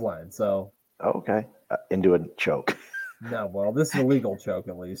clothesline, so... Okay. Into a choke. No, well, this is a legal choke,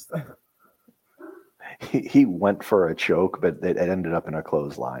 at least. He went for a choke, but it ended up in a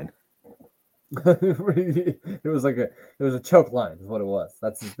clothesline. It was a choke line, is what it was.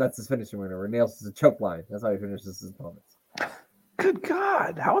 That's his finishing maneuver. Nails is a choke line. That's how he finishes his opponents. Good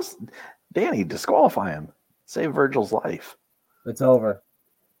God. How's Danny disqualify him? Save Virgil's life. It's over.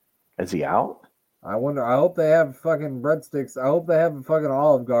 Is he out? I wonder. I hope they have fucking breadsticks. I hope they have a fucking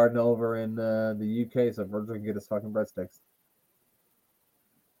Olive Garden over in the UK so Virgil can get his fucking breadsticks.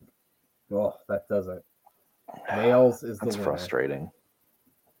 Oh, that does it. Nails is the winner. That's frustrating.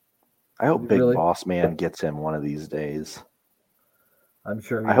 I hope Big Boss Man gets him one of these days. I'm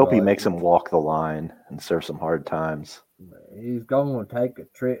sure. I hope he makes him walk the line and serve some hard times. He's going to take a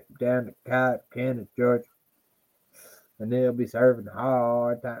trip down to Kansas, Georgia, and they'll be serving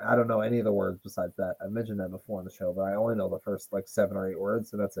hard time. I don't know any of the words besides that. I mentioned that before on the show, but I only know the first 7 or 8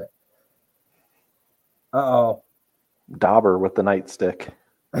 words, and that's it. Uh-oh. Dauber with the nightstick.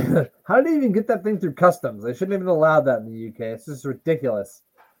 How did he even get that thing through customs? They shouldn't even allow that in the UK. It's just ridiculous.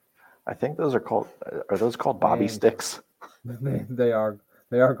 I think those are called. Are those called bobby sticks? They are.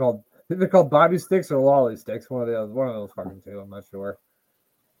 They are called. I think they're called bobby sticks or lolly sticks. One of those fucking two. I'm not sure.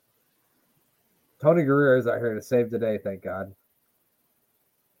 Tony Guerrero is out here to save the day. Thank God.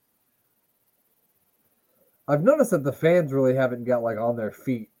 I've noticed that the fans really haven't got on their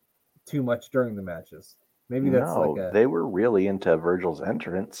feet too much during the matches. Maybe that's they were really into Virgil's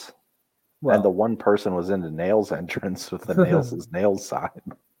entrance. Well, and the one person was into Nails' entrance with the Nails sign.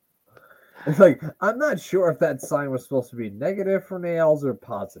 It's I'm not sure if that sign was supposed to be negative for Nails or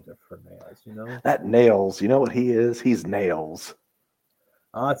positive for Nails, you know? That Nails, you know what he is? He's Nails.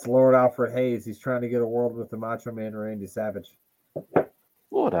 Oh, it's Lord Alfred Hayes. He's trying to get a world with the Macho Man Randy Savage.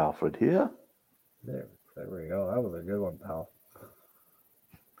 Lord Alfred here. There we go. That was a good one, pal.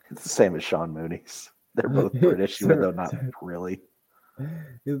 It's the same as Sean Mooney's. They're both British, even though not really.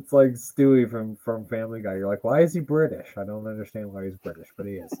 It's like Stewie from Family Guy. You're like, why is he British? I don't understand why he's British, but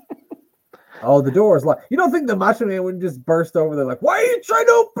he is. Oh, the door is locked. You don't think the Macho Man wouldn't just burst over there why are you trying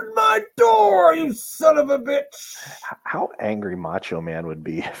to open my door, you son of a bitch? How angry Macho Man would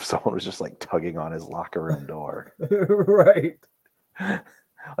be if someone was just tugging on his locker room door. Right. I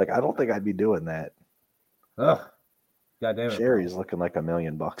don't think I'd be doing that. Ugh. God damn it. Sherry's looking like $1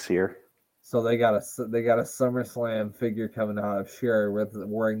 million here. So they got a SummerSlam figure coming out of Sherry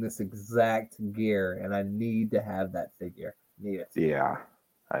wearing this exact gear, and I need to have that figure. Need it. Yeah.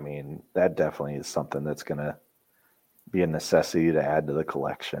 I mean, that definitely is something that's going to be a necessity to add to the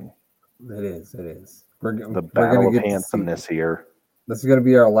collection. It is. The battle of handsomeness here. This is going to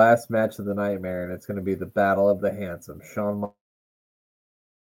be our last match of the nightmare, and it's going to be the battle of the handsome. Shawn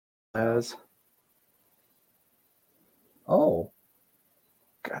Michaels. Oh.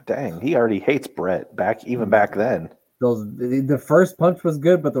 God dang, he already hates Brett back then. The first punch was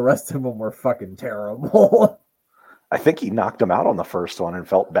good, but the rest of them were fucking terrible. I think he knocked him out on the first one and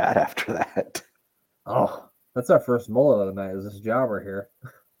felt bad after that. Oh, that's our first mullet of the night. Is this jobber here?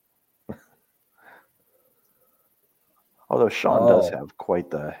 Although Sean does have quite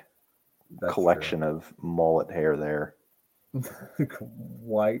the collection of mullet hair there.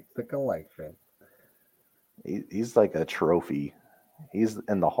 Quite the collection. He's like a trophy. He's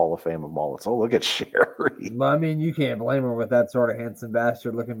in the Hall of Fame of mullets. Oh, look at Sherry. I mean, you can't blame her with that sort of handsome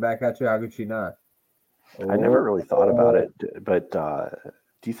bastard looking back at you. How could she not? I never really thought about it, but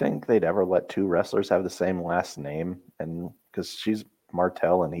do you think they'd ever let two wrestlers have the same last name? And because she's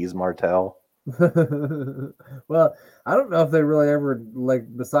Martel and he's Martel. Well, I don't know if they really ever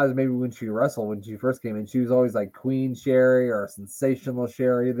besides maybe when she wrestled when she first came in, she was always like Queen Sherry or Sensational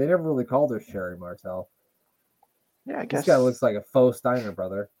Sherry. They never really called her Sherry Martel. Yeah, I guess this guy looks like a faux Steiner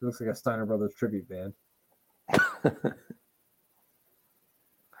brother. He looks like a Steiner Brothers tribute band.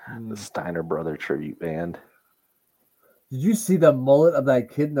 The Steiner Brother tribute band. Did you see the mullet of that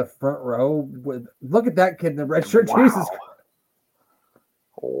kid in the front row? Look at that kid in the red shirt. Wow. Jesus.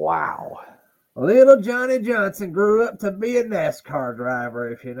 Wow. Little Johnny Johnson grew up to be a NASCAR driver,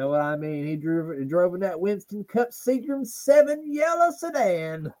 if you know what I mean. He drove in that Winston Cup Seagram 7 yellow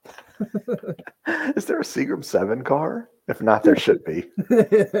sedan. Is there a Seagram 7 car? If not, there should be.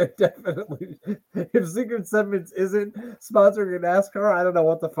 Definitely. If Seagram 7 isn't sponsoring a NASCAR, I don't know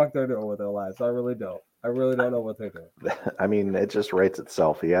what the fuck they're doing with their lives. I really don't. I really don't know what they're doing. I mean, it just writes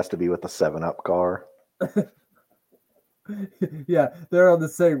itself. He has to be with the 7-Up car. Yeah, they're on the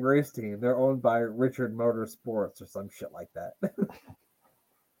same race team. They're owned by Richard Motorsports or some shit like that.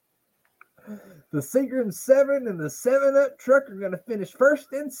 The Seagram 7 and the 7-Up truck are going to finish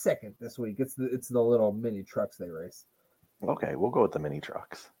first and second this week. It's the little mini trucks they race. Okay, we'll go with the mini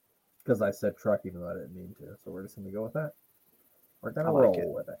trucks. Because I said truck even though I didn't mean to. So we're just going to go with that. We're going to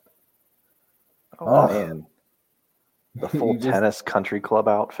roll with it. Oh, man. The full tennis country club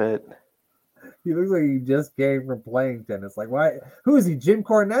outfit. He looks like he just came from playing tennis. Like, why? Who is he, Jim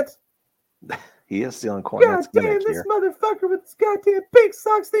Cornette? He is stealing Cornette's goddamn, this motherfucker with his goddamn pink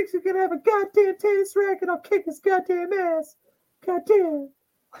socks thinks he can have a goddamn tennis racket. I'll kick his goddamn ass. Goddamn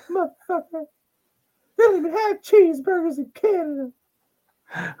motherfucker. They don't even have cheeseburgers in Canada.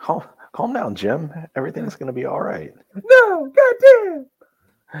 Calm down, Jim. Everything's going to be all right. No, goddamn.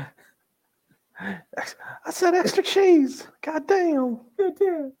 I said extra cheese. Goddamn.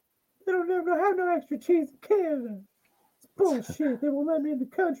 Goddamn. They don't ever have no extra cheese in Canada. It's bullshit. They won't let me in the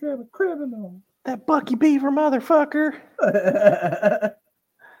country. I'm a criminal. That Bucky Beaver motherfucker.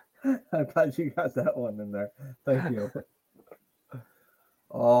 I'm glad you got that one in there. Thank you.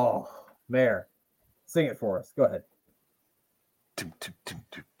 Oh, Mayor. Sing it for us. Go ahead.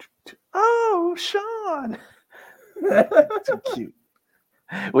 Oh, Sean. So cute.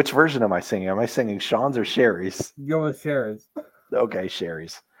 Which version am I singing? Am I singing Sean's or Sherry's? Go with Sherry's. Okay,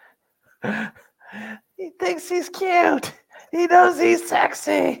 Sherry's. He thinks he's cute. He knows he's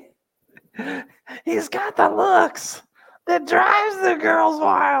sexy. He's got the looks that drives the girls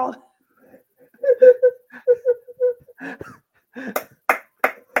wild.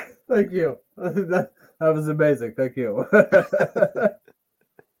 Thank you. That was amazing. Thank you.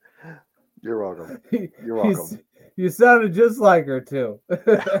 You're welcome. You're welcome. You sounded just like her too.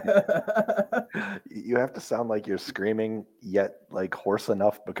 You have to sound like you're screaming, yet like hoarse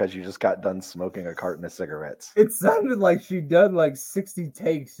enough because you just got done smoking a carton of cigarettes. It sounded like she'd done like 60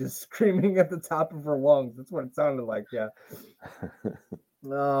 takes just screaming at the top of her lungs. That's what it sounded like, yeah.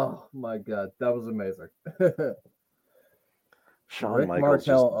 Oh my god, that was amazing. Shawn Rick Michaels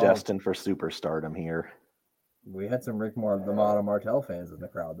Martel, just destined for superstardom here. We had some the Motto Martel fans in the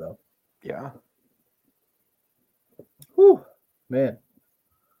crowd though. Yeah. Whew, man.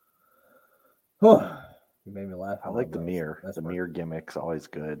 Whew. You made me laugh. I like the mirror. The mirror gimmick's always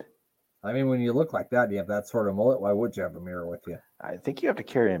good. I mean, when you look like that, you have that sort of mullet. Why would you have a mirror with you? I think you have to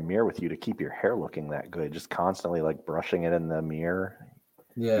carry a mirror with you to keep your hair looking that good. Just constantly like brushing it in the mirror.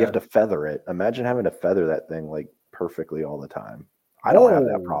 Yeah. You have to feather it. Imagine having to feather that thing like perfectly all the time. I don't have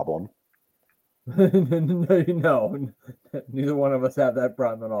that problem. No, neither one of us have that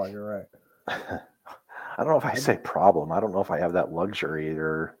problem at all. You're right. I don't know if I say problem. I don't know if I have that luxury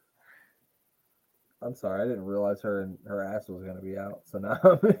or. I'm sorry, I didn't realize her ass was going to be out. So now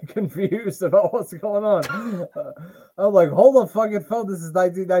I'm confused about what's going on. I'm like, hold the fucking phone. This is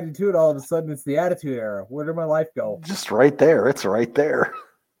 1992, and all of a sudden it's the Attitude Era. Where did my life go? Just right there. It's right there.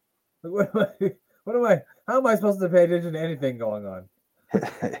 How am I supposed to pay attention to anything going on?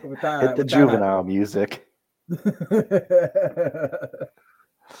 Hit the juvenile music.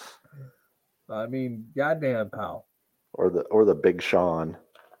 I mean, goddamn, pal. Or the Big Sean.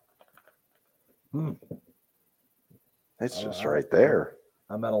 It's just right there.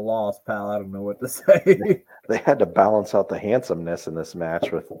 I'm at a loss, pal. I don't know what to say. They had to balance out the handsomeness in this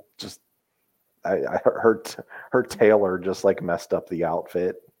match with just her tailor just like messed up the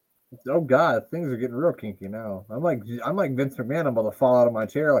outfit. Oh God, things are getting real kinky now. I'm like Vince McMahon. I'm about to fall out of my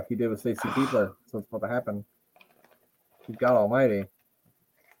chair like he did with Stacey Keebler. So it's about to happen. Good God Almighty.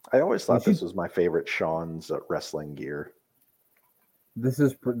 I always thought this was my favorite Sean's wrestling gear. This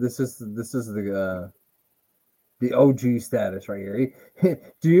is the OG status right here.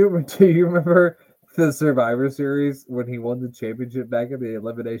 Do you remember the Survivor Series when he won the championship back in the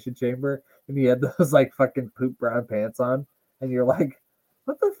Elimination Chamber and he had those like fucking poop brown pants on and you're like,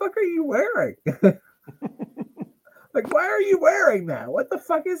 what the fuck are you wearing? Like, why are you wearing that? What the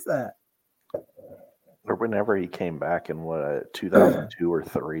fuck is that? Or whenever he came back in 2002 or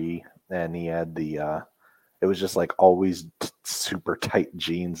 3, and he had the It was just like always super tight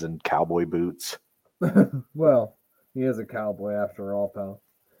jeans and cowboy boots. Well, he is a cowboy after all, pal.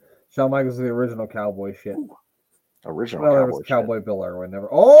 Shawn Michaels is the original cowboy shit. Ooh, original well, cowboy there was shit. Cowboy Bill Irwin. Never.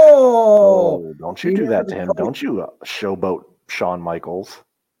 Oh, don't you do that to him? Don't you showboat Shawn Michaels?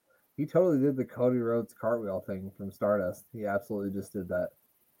 He totally did the Cody Rhodes cartwheel thing from Stardust. He absolutely just did that.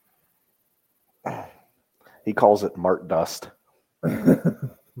 He calls it Mart Dust.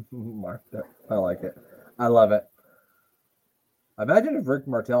 Mark, I like it. I love it. Imagine if Rick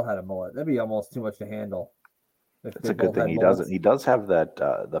Martel had a mullet. That'd be almost too much to handle. It's a good thing he doesn't. He does have that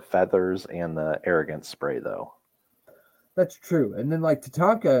the feathers and the arrogance spray though. That's true. And then like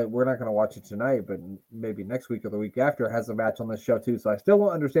Tatanka, we're not going to watch it tonight, but maybe next week or the week after has a match on this show too. So I still don't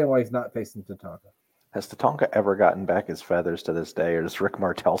understand why he's not facing Tatanka. Has Tatanka ever gotten back his feathers to this day, or does Rick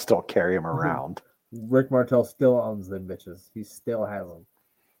Martel still carry him around? Rick Martel still owns them bitches. He still has them.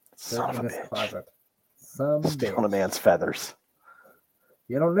 Son of a bitch. Closet. Stealing a man's feathers.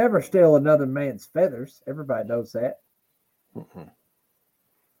 You don't never steal another man's feathers. Everybody knows that. Mm-hmm.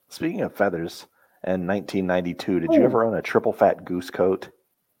 Speaking of feathers, in 1992, did you ever own a triple fat goose coat?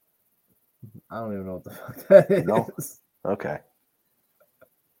 I don't even know what the fuck that is. No? Okay.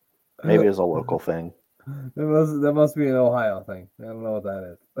 Maybe it's a local thing. That must be an Ohio thing. I don't know what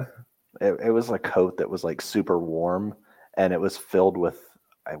that is. It was a coat that was like super warm, and it was filled with,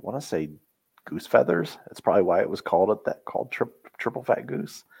 I want to say, goose feathers. It's probably why it was called triple fat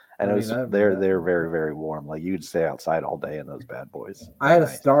goose. And they're very, very warm. Like you'd stay outside all day in those bad boys. I had a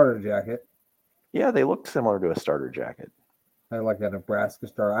starter jacket. Yeah, they looked similar to a starter jacket. I had like a Nebraska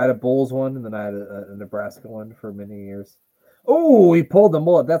starter. I had a Bulls one, and then I had a Nebraska one for many years. Oh, he pulled the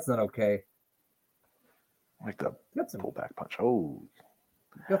mullet. That's not okay. Like the pullback punch. Oh.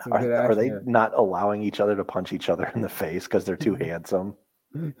 Got some good action are they here. Not allowing each other to punch each other in the face because they're too handsome?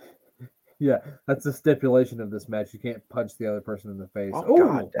 Yeah, that's the stipulation of this match. You can't punch the other person in the face. Oh,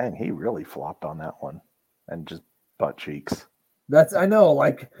 God dang, he really flopped on that one. And just butt cheeks. I know,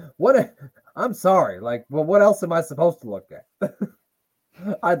 like, I'm sorry. Like, well, what else am I supposed to look at?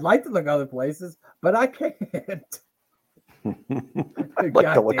 I'd like to look other places, but I can't. I'd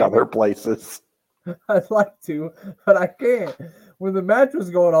like to look other places. I'd like to, but I can't. When the match was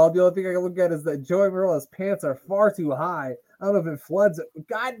going on, the only thing I can look at is that Joey Marilla's pants are far too high. I don't know if it floods it.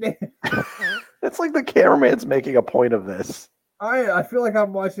 God damn. It's like the cameraman's making a point of this. I feel like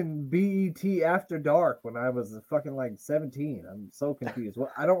I'm watching BET After Dark when I was fucking like 17. I'm so confused.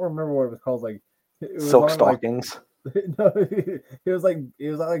 I don't remember what it was called. Like it was Silk Stockings. No, it was like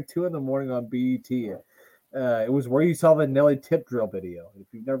 2 a.m. on BET. It was where you saw the Nelly tip drill video. If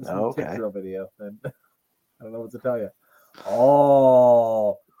you've never seen the tip drill video, then I don't know what to tell you.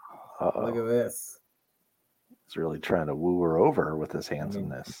 Oh, look at this. He's really trying to woo her over with his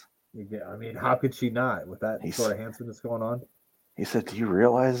handsomeness. I mean, how could she not with that sort of handsomeness going on? He said, "Do you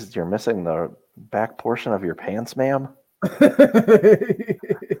realize you're missing the back portion of your pants, ma'am?"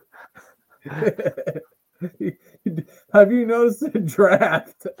 Have you noticed a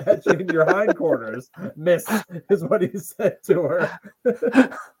draft etching in your hindquarters, miss, is what he said to her.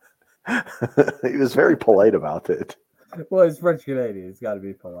 He was very polite about it. Well, he's French Canadian. He's got to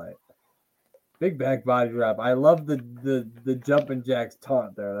be polite. Big back body drop. I love the jumping jacks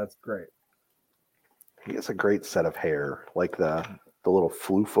taunt there. That's great. He has a great set of hair, like the little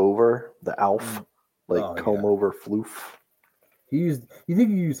floof over, the Alf, comb over floof. You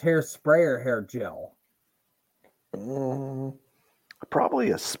think he used hairspray or hair gel? Probably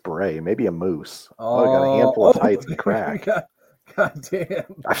a spray, maybe a mousse. Oh, I got a handful of tights and crack. God damn.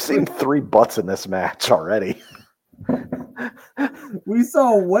 I've seen 3 butts in this match already. We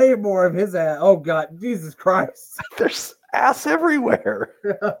saw way more of his ass. Oh, God. Jesus Christ. There's ass everywhere.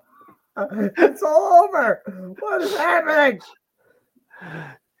 It's all over. What is happening?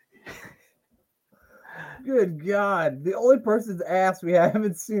 Good God. The only person's ass we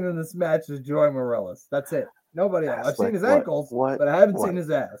haven't seen in this match is Joey Morellis. That's it. Nobody else. I've seen his ankles, but I haven't seen his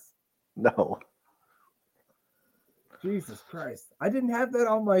ass. No. Jesus Christ. I didn't have that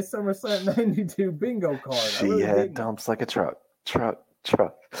on my SummerSlam 92 bingo card. She had dumps like a truck.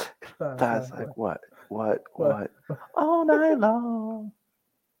 That's like what? All night long.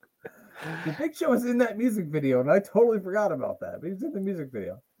 The Big Show was in that music video, and I totally forgot about that. But he's in the music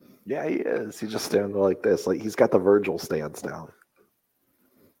video. Yeah, he is. He's just standing like this. Like he's got the Virgil stance down.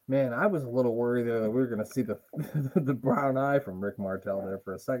 Man, I was a little worried that we were going to see the brown eye from Rick Martel there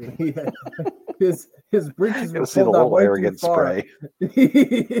for a second. He had, his breeches were pulled down way too far. Spray.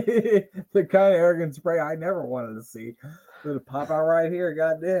 The kind of arrogant spray I never wanted to see. It'll pop out right here.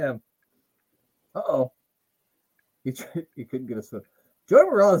 Goddamn. Uh-oh. He couldn't get us. Joey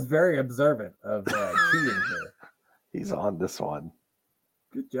Morrell is very observant of cheating here. He's on this one.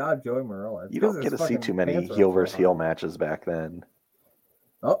 Good job, Joey Marilla. You don't get to see too many heel versus heel matches back then.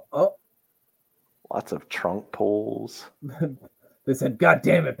 Oh. Lots of trunk pulls. They said, God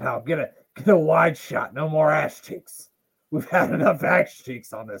damn it, pal. Get a wide shot. No more ass cheeks. We've had enough ass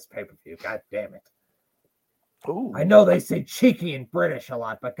cheeks on this pay-per-view. God damn it. Ooh. I know they say cheeky in British a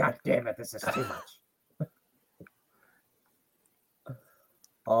lot, but god damn it, this is too much.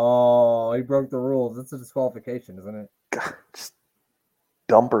 Oh, he broke the rules. It's a disqualification, isn't it? God, just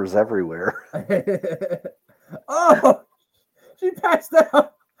dumpers everywhere. Oh, she passed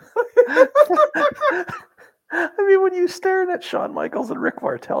out. I mean, when you're staring at Shawn Michaels and Rick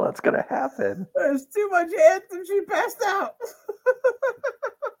Martel, that's going to happen. There's too much hands and she passed out.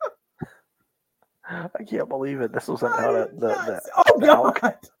 I can't believe it. This wasn't how that. Oh, God.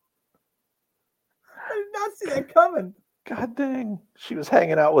 I did not see that coming. God dang. She was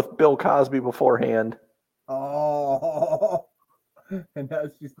hanging out with Bill Cosby beforehand. Oh. And now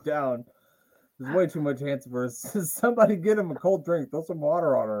she's down. There's way too much hands for her. Somebody get him a cold drink. Throw some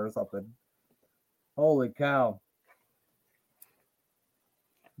water on her or something. Holy cow.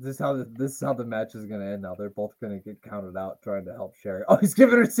 This is how the match is going to end now. They're both going to get counted out trying to help Sherry. Oh, he's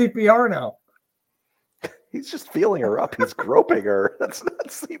giving her CPR now. He's just feeling her up. He's groping her. That's not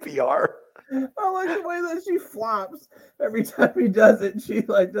CPR. I like the way that she flops. Every time he does it, she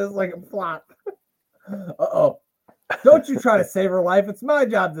does a flop. Uh-oh. Don't you try to save her life. It's my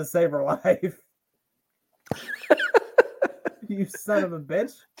job to save her life. You son of a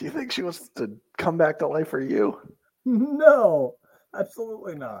bitch. Do you think she wants to come back to life for you? No,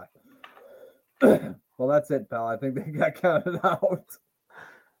 absolutely not. Well, that's it, pal. I think they got counted out.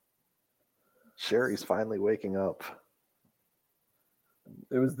 Sherry's finally waking up.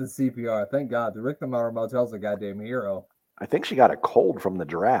 It was the CPR. Thank God. The Rick the Martel's a goddamn hero. I think she got a cold from the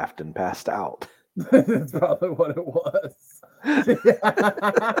draft and passed out. That's probably what it was.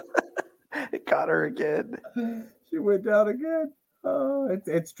 It got her again. She went down again. Oh,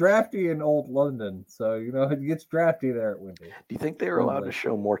 it's drafty in old London, so it gets drafty there at Windy. Do you think they were allowed to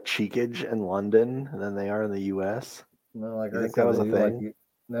show more cheekage in London than they are in the U.S.? No, like I think that was a thing.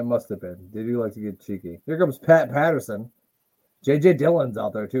 That must have been. They do like to get cheeky. Here comes Pat Patterson. J.J. Dillon's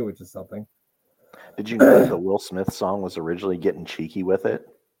out there too, which is something. Did you know that the Will Smith song was originally getting cheeky with it?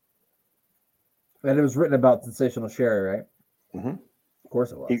 And it was written about Sensational Sherry, right? Mm-hmm. Of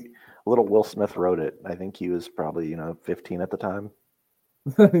course it was. Little Will Smith wrote it. I think he was probably 15 at the time.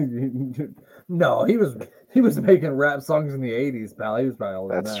 No, he was making rap songs in the 80s, pal. He was probably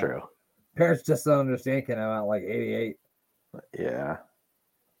older. That's true. Parents Just Don't Understand came out like 88. Yeah.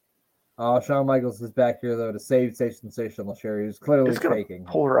 Oh, Shawn Michaels is back here though to save Sensational Sherry, who's clearly faking.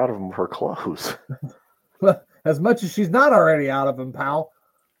 Pull her out of her clothes. As much as she's not already out of them, pal.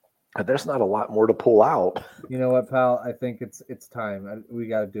 There's not a lot more to pull out. You know what, pal? I think it's time. We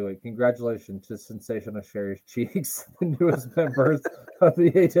got to do it. Congratulations to Sensational Sherry's Cheeks, the newest members of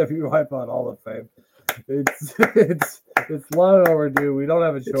the AWI Pod Hall of Fame. It's long overdue. We don't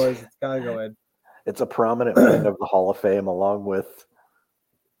have a choice. It's got to go in. It's a prominent wing of the Hall of Fame, along with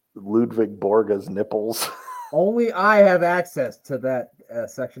Ludwig Borga's nipples. Only I have access to that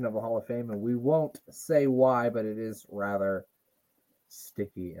section of the Hall of Fame, and we won't say why, but it is rather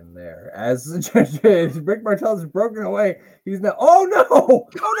sticky in there. As Rick Martel is broken away, he's now. Oh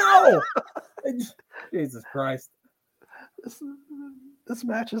no! Jesus Christ! This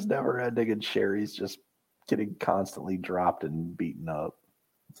match is never ending, and Sherry's just getting constantly dropped and beaten up.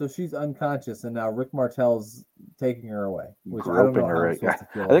 So she's unconscious, and now Rick Martel's taking her away. Which groping her. I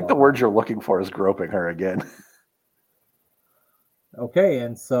think the word you're looking for is groping her again. Okay,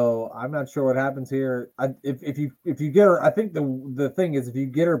 and so I'm not sure what happens here. If you get her, I think the thing is if you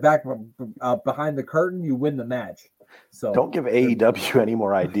get her back behind the curtain, you win the match. So don't give AEW any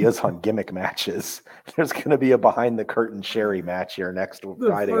more ideas on gimmick matches. There's going to be a behind the curtain Sherry match here next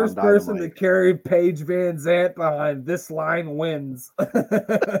Friday. The first person to carry Paige Van Zant behind this line wins.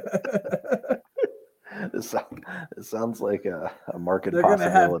 This sounds like a market They're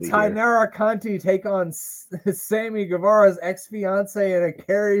possibility. They're going to have Tainara Conti take on Sammy Guevara's ex-fiance and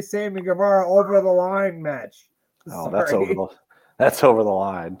carry Sammy Guevara over the line match. Oh, that's over the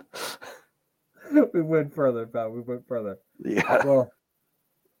line. We went further, pal. We went further. Yeah.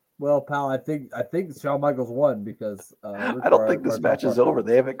 Well, pal. I think Shawn Michaels won because I don't think this match is over.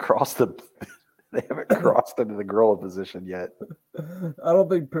 They haven't crossed into the gorilla position yet. I don't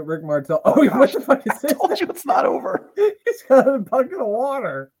think Rick Martel. Oh, what the fuck is this? I told you it's not over. He's got a bucket of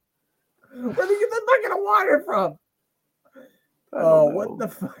water. Where did he get the bucket of water from? Oh, what the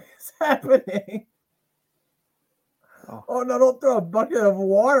fuck is happening? Oh no! Don't throw a bucket of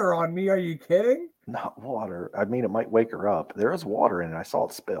water on me. Are you kidding? Not water. I mean, it might wake her up. There is water in it. I saw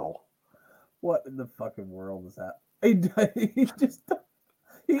it spill. What in the fucking world is that?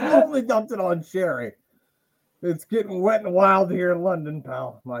 He only dumped it on Sherry. It's getting wet and wild here in London,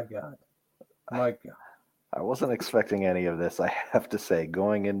 pal. My God. I wasn't expecting any of this. I have to say,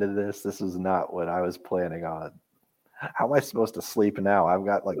 going into this is not what I was planning on. How am I supposed to sleep now? I've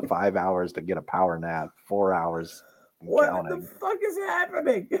got like 5 hours to get a power nap, 4 hours. What counting. the fuck is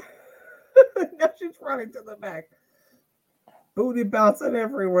happening? Now she's running to the back. Booty bouncing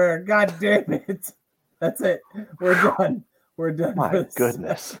everywhere. God damn it. That's it. We're done. We're done. My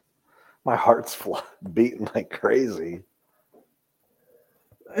goodness. My heart's beating like crazy.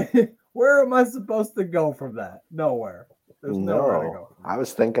 Where am I supposed to go from that? Nowhere. There's nowhere to go. I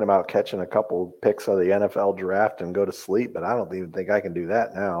was thinking about catching a couple picks of the NFL draft and go to sleep, but I don't even think I can do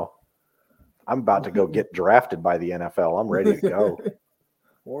that now. I'm about to go get drafted by the NFL. I'm ready to go.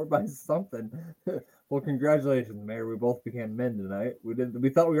 Or by something. Well, congratulations, Mayor. We both became men tonight. We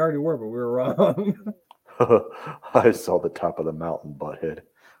thought we already were, but we were wrong. I saw the top of the mountain, butthead.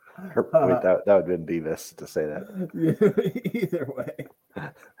 Wait, that would have been Beavis to say that. Either way.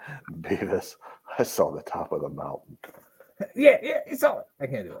 Beavis, I saw the top of the mountain. Yeah, he saw it. I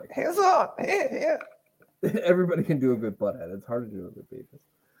can't do it. Hands on. Yeah. Everybody can do a good butthead. It's hard to do a good Beavis.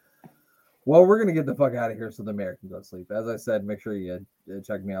 Well, we're going to get the fuck out of here so the mayor can go to sleep. As I said, make sure you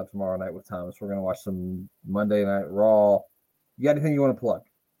check me out tomorrow night with Thomas. We're going to watch some Monday Night Raw. You got anything you want to plug?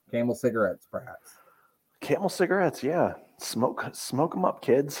 Camel cigarettes, perhaps. Camel cigarettes, yeah. Smoke them up,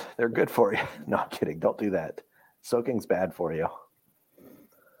 kids. They're good for you. No, I'm kidding. Don't do that. Soaking's bad for you.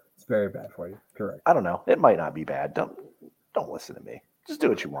 It's very bad for you. Correct. I don't know. It might not be bad. Don't listen to me. Just do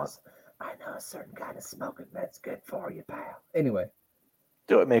what you want. I know a certain kind of smoking that's good for you, pal. Anyway.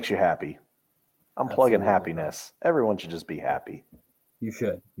 Do what makes you happy. I'm plugging happiness. Everyone should just be happy. You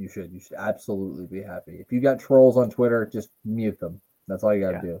should absolutely be happy. If you got trolls on Twitter, just mute them. That's all you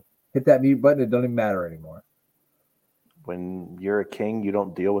got to do. Hit that mute button. It doesn't even matter anymore. When you're a king, you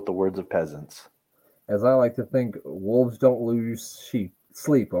don't deal with the words of peasants. As I like to think, wolves don't lose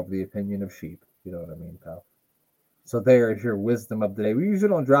sleep over the opinion of sheep. You know what I mean, pal? So there is your wisdom of the day. We usually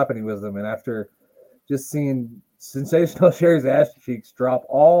don't drop any wisdom, and after just seeing Sensational Sherry's ass cheeks drop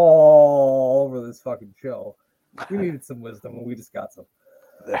all over this fucking show, we needed some wisdom, and we just got some.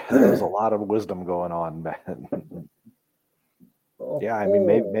 There was a lot of wisdom going on, man. Yeah, I mean,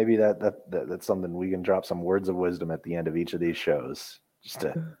 maybe that's something we can drop some words of wisdom at the end of each of these shows, just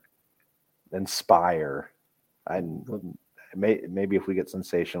to inspire. Maybe if we get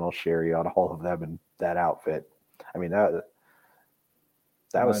Sensational Sherry on all of them in that outfit, I mean that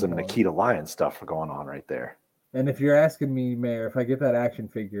was some Nikita Lyon stuff going on right there. And if you're asking me, Mayor, if I get that action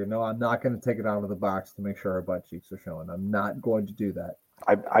figure, no, I'm not going to take it out of the box to make sure our butt cheeks are showing. I'm not going to do that.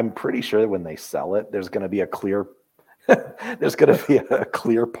 I'm pretty sure that when they sell it, there's going to be a clear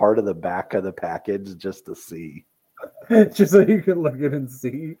part of the back of the package just to see. Just so you can look at it and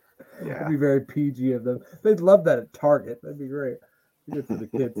see. Yeah. It'd be very PG of them. They'd love that at Target. That'd be great. Good for the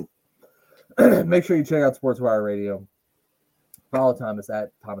kids. Make sure you check out SportsWire Radio. Follow Thomas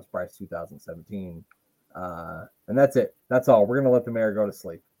at Thomas Price 2017. And that's it. That's all. We're going to let the mayor go to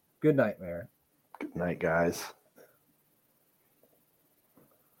sleep. Good night, Mayor. Good night, guys.